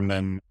the firm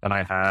than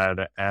I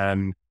had.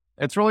 And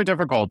it's really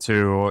difficult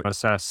to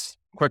assess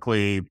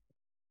quickly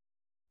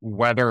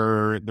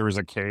whether there's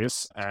a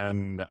case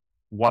and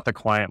what the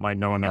client might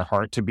know in their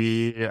heart to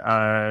be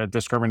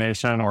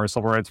discrimination or a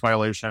civil rights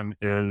violation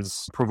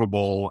is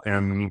provable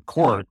in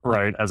court,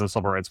 right, as a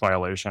civil rights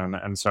violation.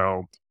 And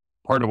so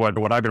part of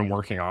what I've been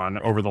working on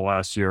over the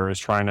last year is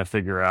trying to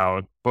figure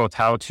out both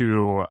how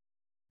to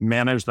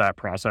manage that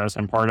process.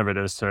 And part of it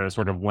is to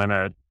sort of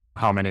limit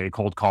how many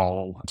cold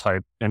call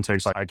type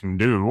intakes I can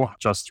do,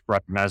 just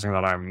recognizing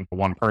that I'm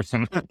one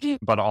person,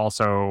 but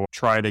also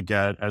try to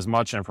get as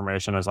much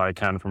information as I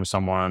can from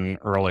someone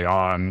early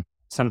on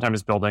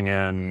sometimes building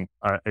in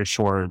a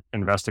short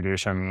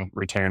investigation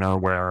retainer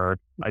where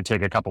I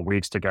take a couple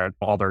weeks to get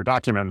all their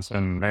documents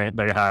and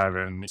they have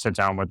and sit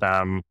down with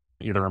them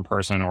either in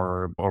person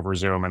or over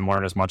Zoom and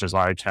learn as much as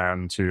I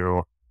can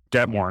to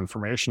get more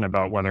information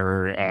about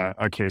whether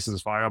a case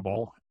is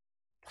viable.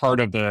 Part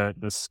of the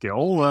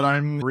skill that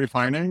I'm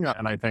refining,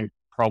 and I think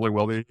probably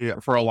will be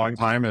for a long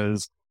time,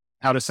 is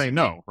how to say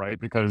no, right?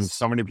 Because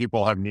so many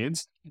people have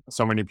needs.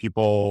 So many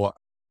people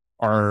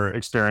are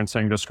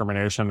experiencing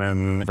discrimination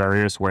in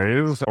various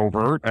ways,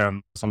 overt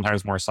and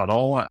sometimes more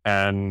subtle.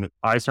 And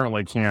I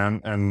certainly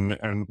can't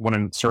and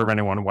wouldn't serve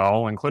anyone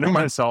well, including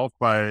myself,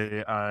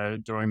 by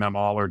doing them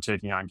all or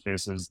taking on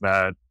cases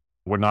that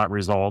would not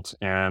result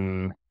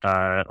in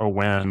a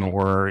win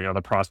or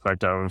the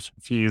prospect of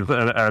fees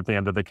at the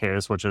end of the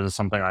case, which is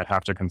something I'd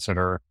have to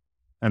consider.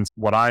 And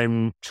what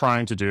I'm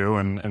trying to do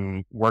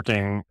and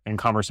working in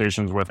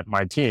conversations with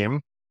my team,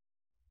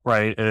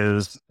 right,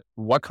 is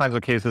what kinds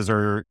of cases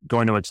are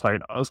going to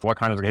excite us? What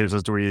kinds of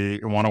cases do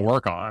we want to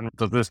work on?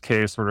 Does this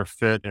case sort of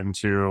fit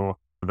into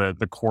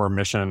the core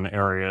mission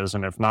areas?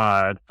 And if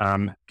not,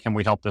 can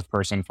we help this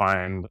person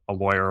find a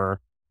lawyer,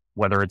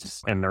 whether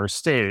it's in their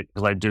state?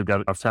 Because I do get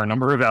a fair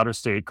number of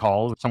out-of-state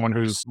calls, someone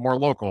who's more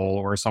local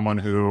or someone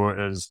who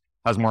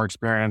has more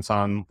experience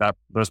on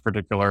those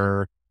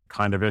particular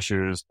kind of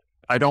issues.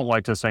 I don't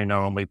like to say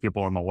no and leave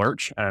people in the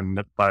lurch,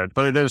 but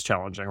it is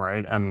challenging,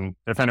 right? And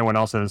if anyone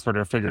else has sort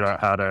of figured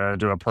out how to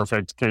do a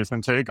perfect case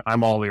intake,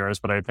 I'm all ears,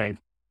 but I think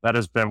that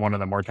has been one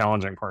of the more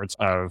challenging parts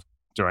of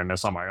doing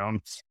this on my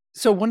own.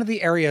 So one of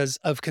the areas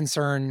of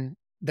concern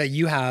that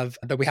you have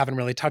that we haven't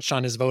really touched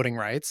on is voting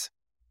rights.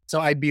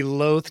 So I'd be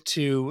loath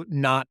to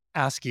not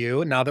ask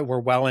you, now that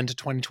we're well into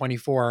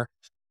 2024,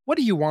 what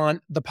do you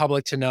want the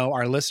public to know,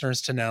 our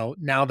listeners to know,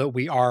 now that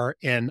we are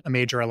in a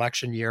major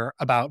election year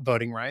about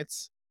voting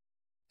rights?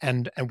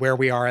 And where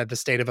we are at the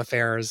state of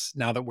affairs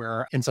now that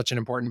we're in such an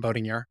important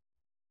voting year?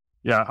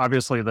 Yeah,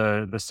 obviously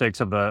the stakes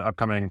of the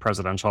upcoming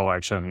presidential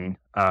election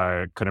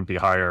couldn't be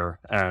higher.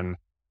 And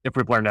if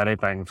we've learned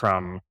anything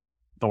from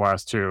the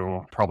last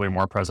two, probably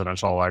more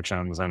presidential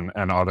elections and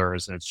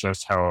others, it's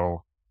just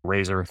how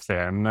razor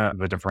thin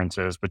the difference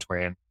is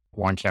between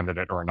one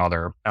candidate or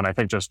another. And I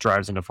think just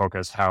drives into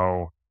focus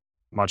how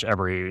much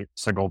every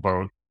single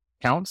vote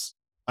counts.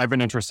 I've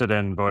been interested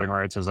in voting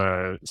rights as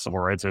a civil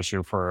rights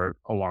issue for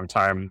a long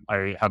time.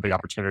 I had the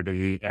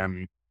opportunity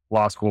in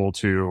law school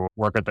to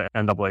work at the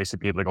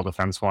NAACP Legal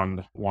Defense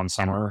Fund one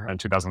summer in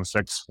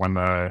 2006 when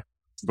the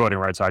Voting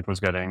Rights Act was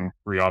getting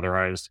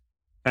reauthorized.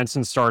 And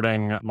since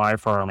starting my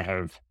firm, I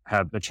have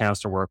had the chance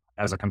to work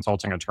as a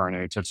consulting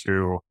attorney to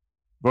two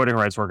voting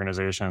rights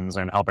organizations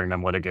and helping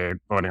them litigate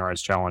voting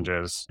rights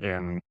challenges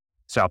in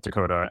South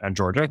Dakota and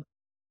Georgia.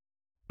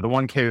 The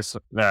one case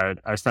that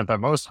I spent the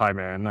most time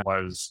in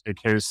was a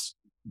case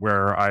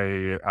where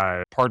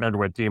I partnered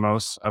with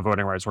Demos, a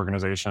voting rights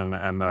organization,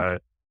 and the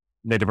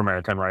Native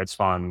American Rights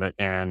Fund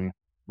in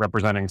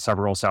representing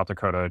several South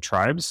Dakota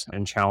tribes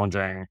and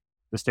challenging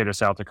the state of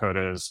South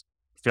Dakota's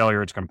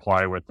failure to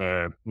comply with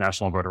the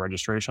National Voter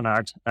Registration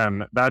Act.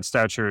 And that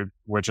statute,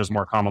 which is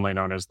more commonly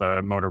known as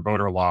the Motor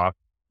Voter Law,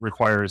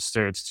 requires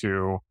states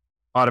to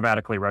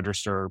automatically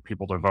register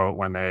people to vote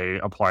when they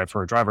apply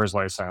for a driver's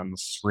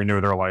license,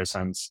 renew their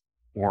license,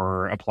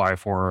 or apply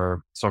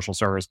for social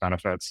service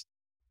benefits.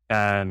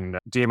 And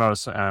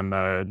Demos and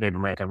the Native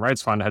American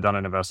Rights Fund had done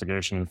an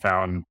investigation and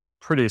found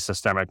pretty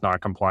systemic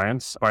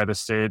noncompliance by the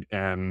state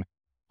in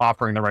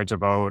offering the right to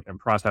vote and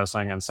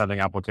processing and sending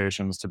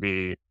applications to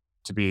be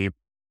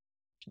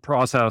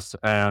processed.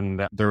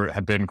 And there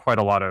had been quite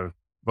a lot of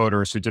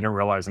voters who didn't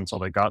realize until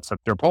they got to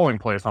their polling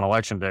place on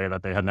election day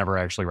that they had never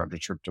actually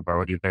registered to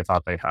vote. They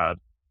thought they had.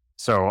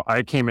 So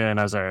I came in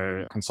as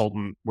a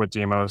consultant with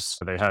Demos.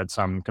 They had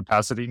some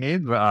capacity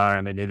needs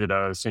and they needed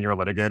a senior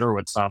litigator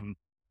with some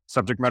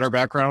subject matter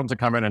background to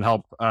come in and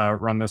help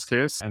run this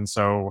case. And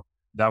so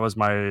that was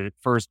my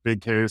first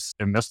big case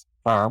in this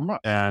firm.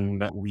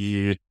 And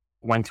we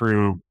went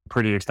through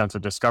pretty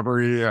extensive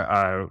discovery.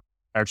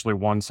 Actually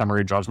won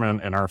summary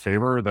judgment in our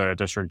favor. The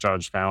district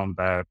judge found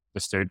that the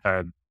state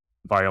had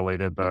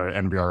violated the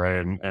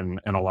NVRA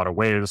in a lot of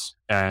ways.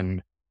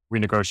 And we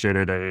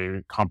negotiated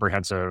a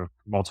comprehensive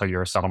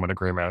multi-year settlement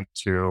agreement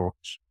to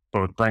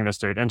both bring the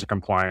state into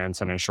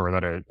compliance and ensure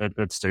that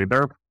it stayed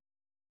there.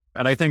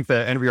 And I think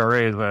the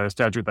NVRA is a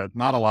statute that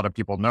not a lot of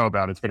people know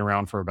about. It's been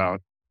around for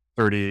about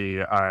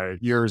 30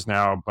 years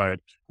now.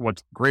 But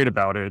what's great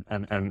about it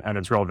and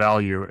its real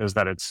value is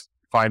that it's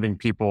finding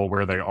people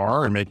where they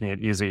are and making it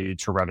easy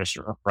to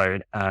register,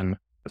 right? And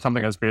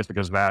something as basic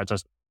as that,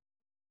 just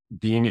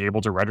being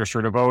able to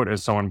register to vote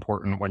is so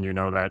important when you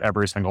know that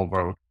every single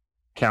vote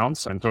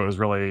counts. And so it was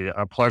really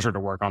a pleasure to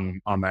work on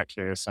that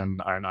case.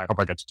 And I hope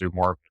I get to do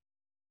more.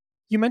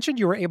 You mentioned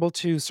you were able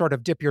to sort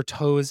of dip your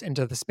toes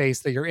into the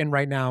space that you're in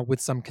right now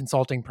with some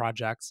consulting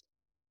projects.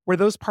 Were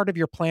those part of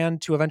your plan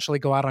to eventually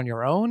go out on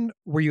your own?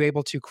 Were you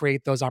able to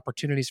create those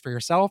opportunities for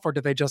yourself, or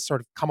did they just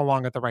sort of come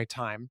along at the right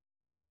time?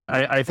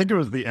 I think it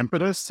was the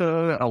impetus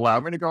to allow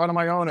me to go out on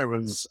my own. It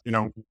was,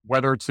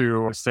 whether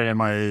to stay in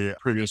my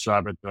previous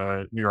job at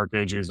the New York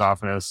AG's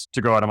office,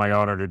 to go out on my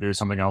own or to do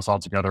something else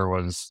altogether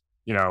was,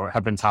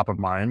 have been top of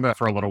mind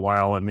for a little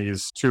while. And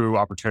these two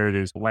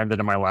opportunities landed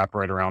in my lap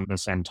right around the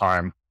same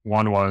time.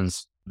 One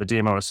was the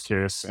Demos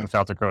case in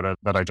South Dakota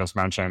that I just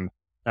mentioned.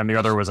 And the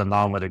other was a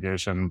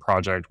non-litigation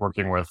project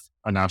working with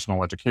a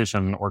national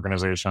education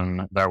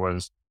organization that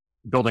was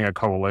building a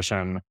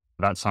coalition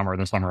the summer of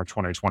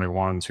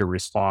 2021, to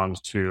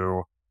respond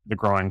to the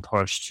growing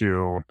push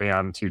to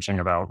ban teaching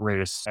about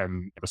race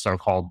and the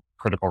so-called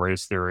critical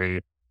race theory.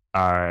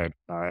 I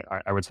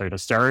would say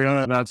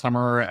hysteria that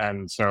summer.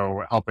 And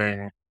so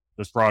helping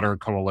this broader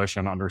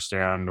coalition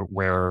understand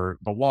where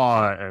the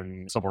law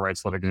and civil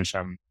rights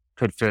litigation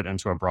could fit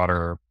into a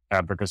broader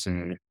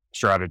advocacy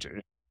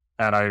strategy.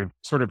 And I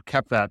sort of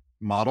kept that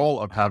model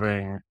of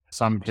having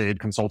some paid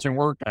consulting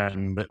work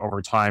and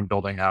over time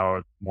building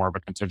out more of a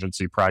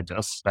contingency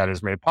practice that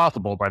is made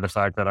possible by the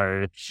fact that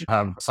I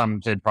have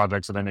some paid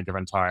projects at any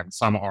given time.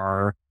 Some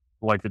are,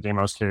 like the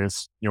Demos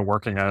case,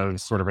 working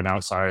as sort of an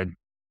outside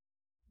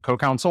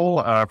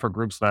co-counsel for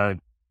groups that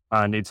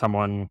need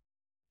someone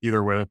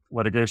either with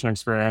litigation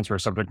experience or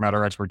subject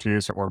matter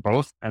expertise or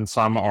both. And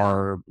some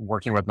are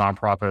working with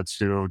nonprofits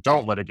who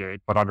don't litigate,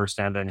 but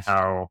understanding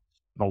how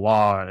the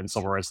law and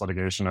civil rights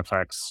litigation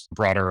affects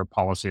broader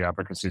policy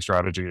advocacy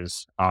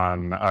strategies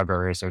on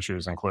various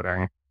issues,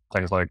 including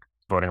things like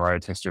voting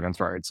rights and students'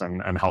 rights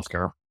and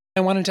healthcare.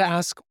 I wanted to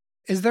ask,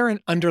 is there an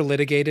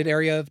underlitigated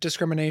area of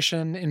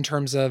discrimination in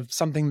terms of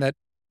something that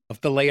if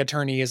the lay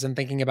attorney isn't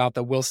thinking about,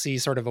 that we'll see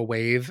sort of a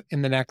wave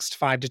in the next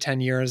 5 to 10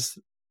 years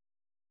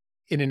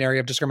in an area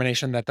of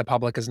discrimination that the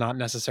public is not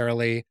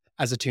necessarily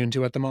as attuned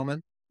to at the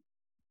moment?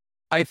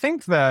 I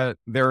think that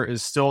there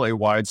is still a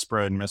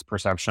widespread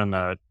misperception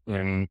that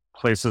in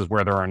places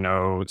where there are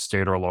no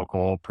state or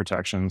local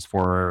protections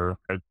for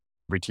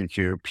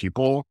LGBTQ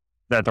people,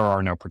 that there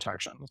are no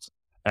protections.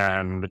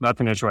 And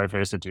that's an issue I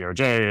faced at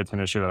DOJ. It's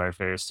an issue that I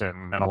faced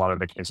in a lot of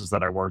the cases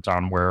that I worked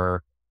on,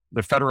 where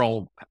the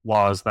federal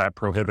laws that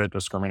prohibit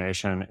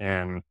discrimination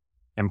in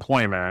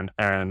employment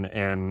and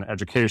in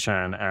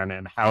education and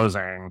in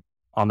housing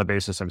on the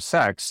basis of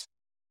sex,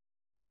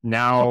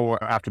 now,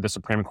 after the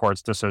Supreme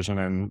Court's decision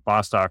in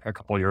Bostock a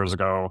couple of years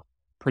ago,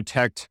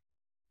 protect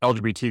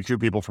LGBTQ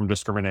people from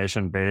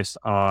discrimination based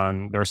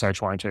on their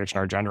sexual orientation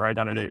or gender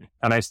identity.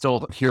 And I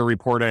still see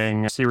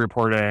reporting,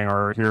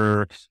 or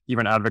hear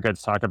even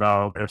advocates talk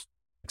about if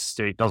the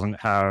state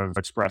doesn't have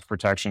express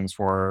protections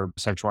for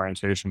sexual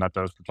orientation, that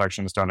those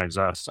protections don't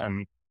exist.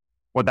 And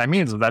what that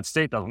means is that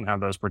state doesn't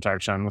have those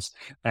protections,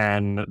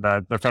 and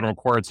that the federal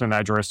courts in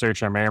that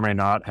jurisdiction may or may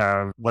not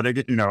have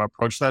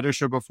approached that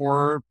issue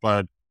before,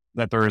 but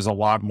that there is a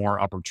lot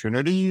more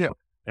opportunity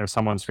if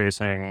someone's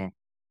facing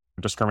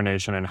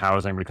discrimination in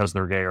housing because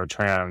they're gay or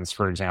trans,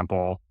 for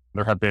example.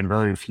 There have been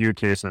very few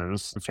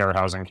cases, fair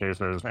housing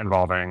cases,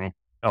 involving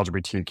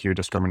LGBTQ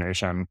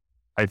discrimination.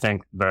 I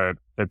think that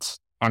it's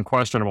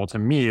unquestionable to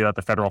me that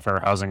the Federal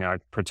Fair Housing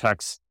Act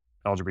protects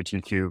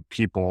LGBTQ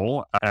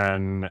people,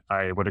 and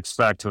I would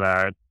expect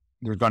that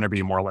there's going to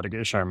be more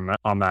litigation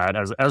on that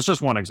as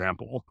just one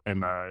example in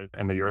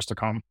the years to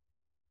come.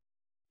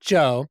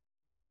 Joe,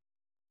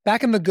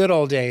 back in the good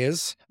old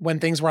days when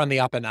things were on the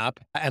up and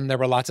up and there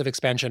were lots of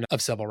expansion of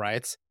civil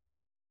rights,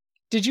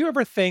 did you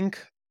ever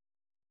think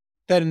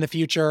that in the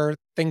future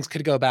things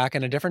could go back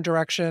in a different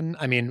direction?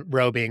 I mean,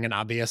 Roe being an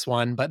obvious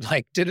one, but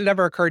did it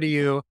ever occur to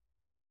you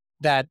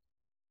that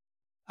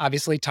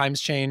obviously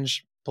times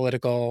change,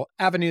 political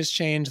avenues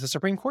change, the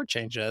Supreme Court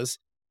changes,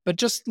 but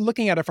just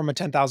looking at it from a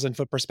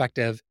 10,000-foot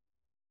perspective,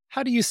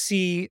 how do you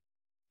see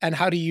and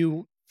how do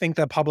you think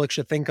the public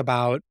should think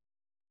about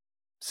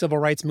civil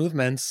rights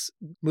movements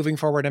moving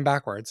forward and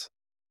backwards?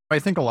 I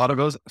think a lot of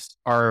us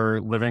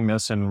are living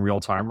this in real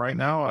time right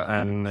now.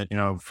 And,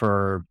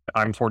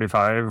 I'm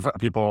 45,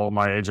 people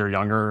my age or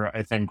younger,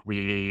 I think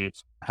we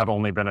have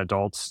only been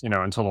adults,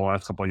 until the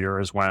last couple of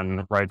years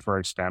when rights were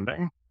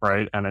expanding,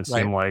 right? And it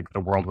seemed like the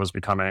world was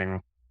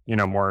becoming,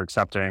 more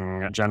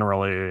accepting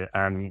generally.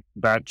 And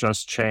that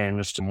just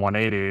changed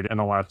 180 in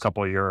the last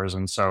couple of years.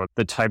 And so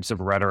the types of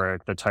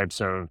rhetoric, the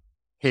types of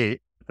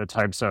hate, the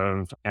types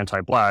of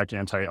anti-Black,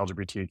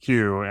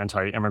 anti-LGBTQ,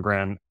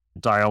 anti-immigrant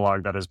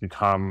dialogue that has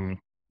become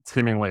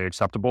seemingly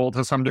acceptable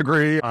to some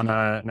degree on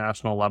a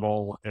national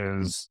level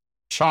is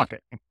shocking,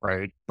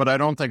 right? But I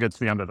don't think it's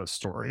the end of the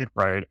story,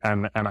 right?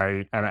 And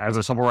as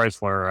a civil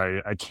rights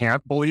lawyer, I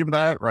can't believe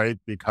that, right?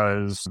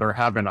 Because there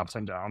have been ups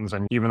and downs,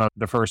 and even though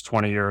the first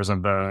 20 years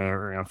of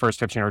first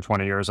 15 or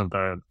 20 years of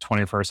the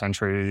 21st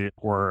century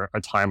were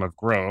a time of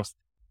growth,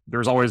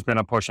 there's always been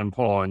a push and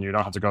pull, and you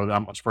don't have to go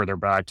that much further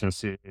back to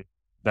see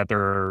that there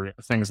are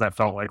things that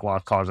felt like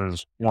lost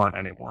causes weren't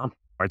anymore.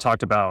 I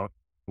talked about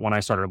when I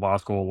started law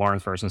school,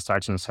 Lawrence versus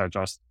Texas had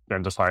just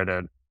been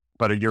decided.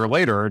 But a year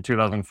later,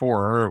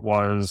 2004,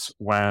 was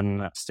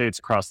when states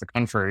across the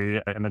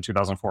country in the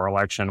 2004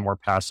 election were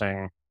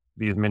passing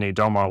these mini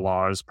DOMA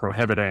laws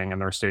prohibiting in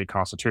their state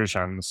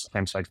constitutions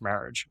same-sex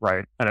marriage,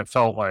 right? And it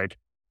felt like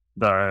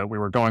we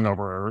were going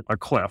over a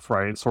cliff,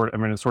 right? It sort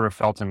of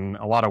felt in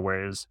a lot of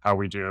ways how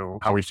we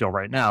feel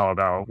right now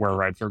about where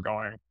rights are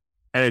going.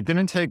 And it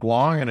didn't take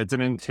long, and it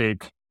didn't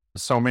take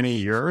so many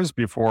years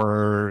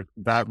before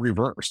that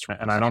reversed.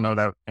 And I don't know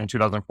that in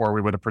 2004 we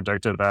would have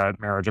predicted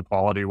that marriage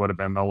equality would have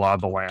been the law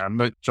of the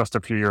land just a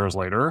few years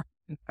later.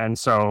 And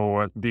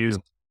so these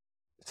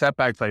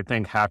setbacks, I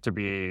think, have to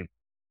be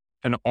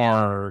and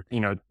are,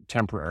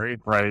 temporary,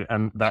 right?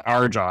 And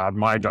that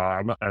my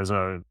job as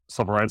a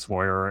civil rights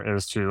lawyer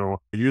is to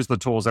use the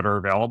tools that are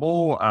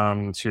available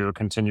to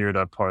continue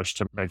to push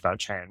to make that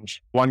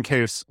change. One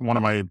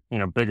of my,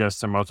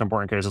 biggest and most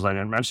important cases I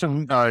didn't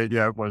mention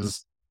yet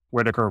was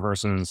Whitaker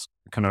versus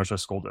Kenosha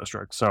School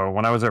District. So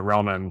when I was at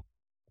Relman,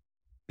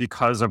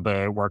 because of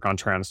the work on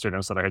trans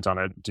students that I had done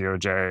at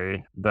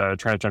DOJ, the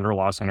Transgender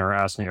Law Center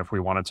asked me if we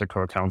wanted to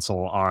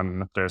co-counsel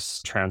on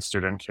this trans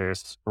student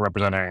case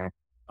representing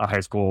a high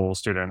school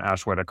student,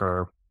 Ash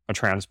Whitaker, a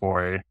trans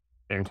boy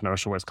in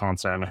Kenosha,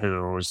 Wisconsin,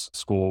 whose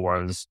school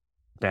was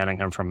banning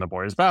him from the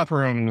boys'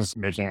 bathrooms,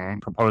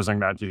 proposing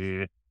that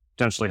he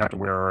potentially have to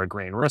wear a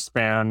green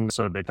wristband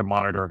so they could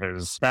monitor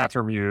his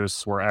bathroom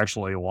use. We're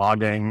actually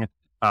logging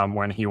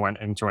when he went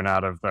into and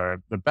out of the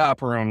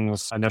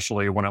bathrooms.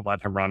 Initially wouldn't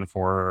let him run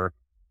for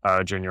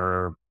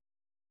junior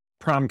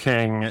prom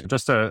king,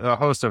 just a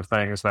host of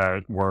things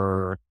that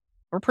were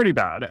pretty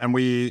bad. And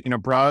we,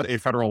 brought a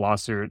federal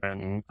lawsuit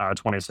in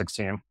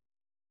 2016,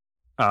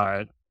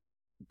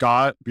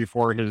 got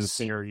before his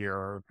senior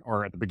year,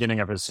 or at the beginning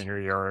of his senior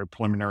year, a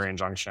preliminary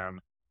injunction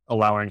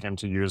allowing him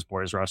to use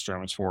boys'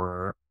 restrooms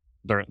for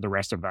the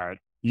rest of that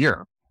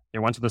year. It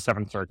went to the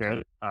Seventh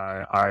Circuit.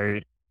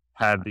 I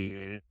had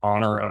the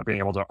honor of being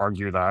able to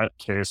argue that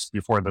case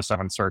before the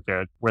Seventh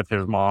Circuit with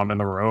his mom in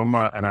the room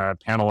and a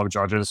panel of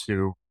judges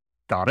who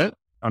got it,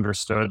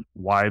 understood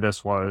why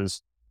this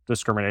was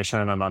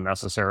discrimination and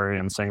unnecessary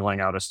and singling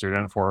out a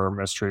student for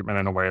mistreatment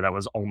in a way that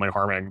was only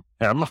harming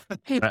him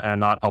and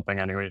not helping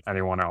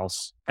anyone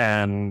else.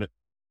 And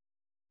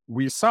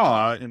we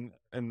saw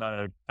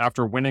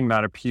after winning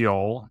that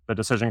appeal, the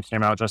decision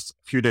came out just a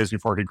few days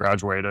before he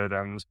graduated,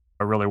 and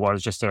it really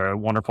was just a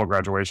wonderful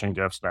graduation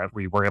gift that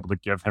we were able to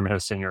give him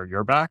his senior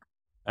year back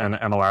and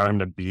allow him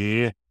to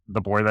be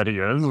the boy that he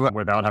is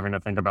without having to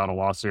think about a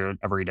lawsuit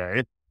every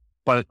day.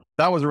 But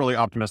that was a really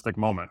optimistic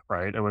moment,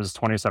 right? It was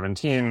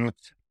 2017.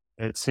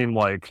 It seemed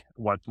like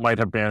what might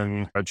have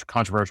been a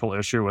controversial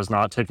issue was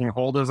not taking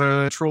hold as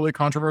a truly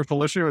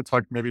controversial issue. It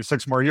took maybe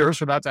 6 more years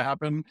for that to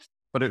happen,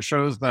 but it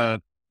shows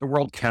that the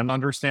world can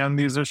understand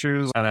these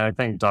issues, and I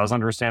think does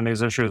understand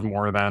these issues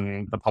more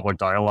than the public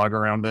dialogue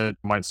around it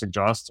might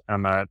suggest,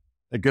 and that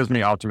it gives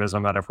me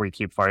optimism that if we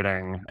keep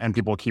fighting and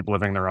people keep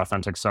living their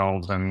authentic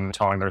selves and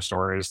telling their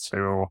stories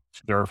to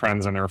their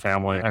friends and their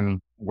family,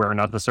 and where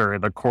necessary,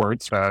 the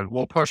courts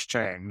will push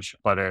change,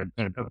 but it's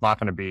not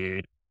going to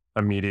be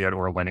immediate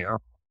or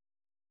linear.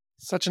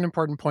 Such an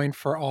important point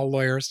for all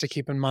lawyers to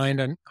keep in mind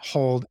and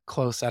hold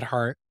close at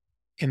heart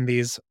in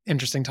these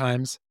interesting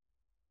times.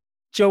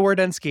 Joe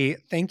Wardenski,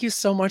 thank you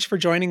so much for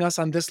joining us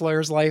on This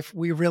Lawyer's Life.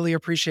 We really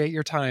appreciate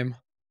your time.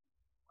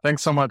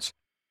 Thanks so much.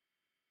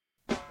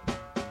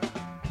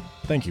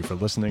 Thank you for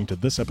listening to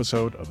this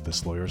episode of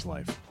This Lawyer's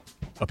Life.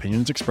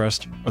 Opinions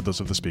expressed are those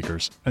of the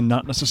speakers and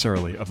not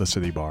necessarily of the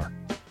City Bar.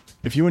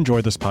 If you enjoy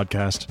this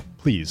podcast,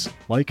 please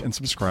like and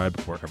subscribe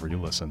wherever you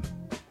listen.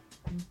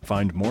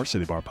 Find more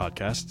City Bar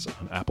podcasts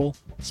on Apple,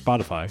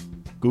 Spotify,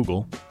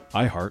 Google,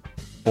 iHeart,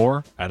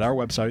 or at our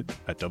website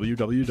at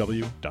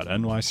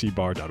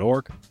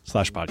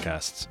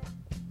www.nycbar.org/podcasts.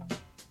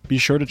 Be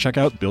sure to check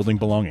out Building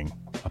Belonging,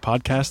 a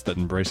podcast that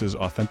embraces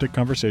authentic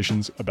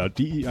conversations about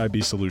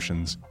DEIB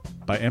solutions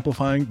by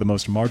amplifying the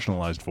most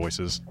marginalized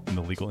voices in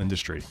the legal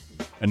industry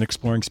and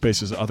exploring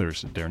spaces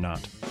others dare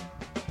not.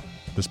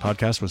 This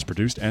podcast was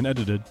produced and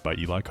edited by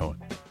Eli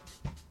Cohen.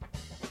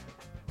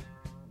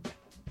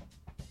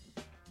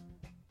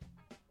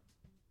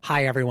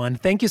 Hi, everyone.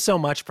 Thank you so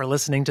much for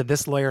listening to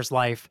This Lawyer's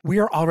Life. We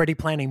are already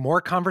planning more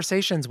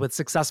conversations with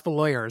successful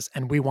lawyers,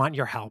 and we want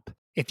your help.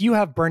 If you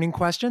have burning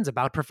questions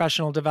about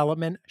professional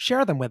development,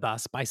 share them with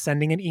us by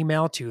sending an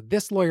email to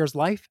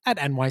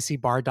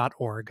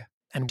thislawyerslife@nycbar.org.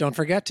 And don't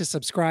forget to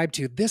subscribe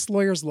to This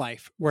Lawyer's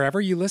Life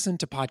wherever you listen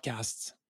to podcasts.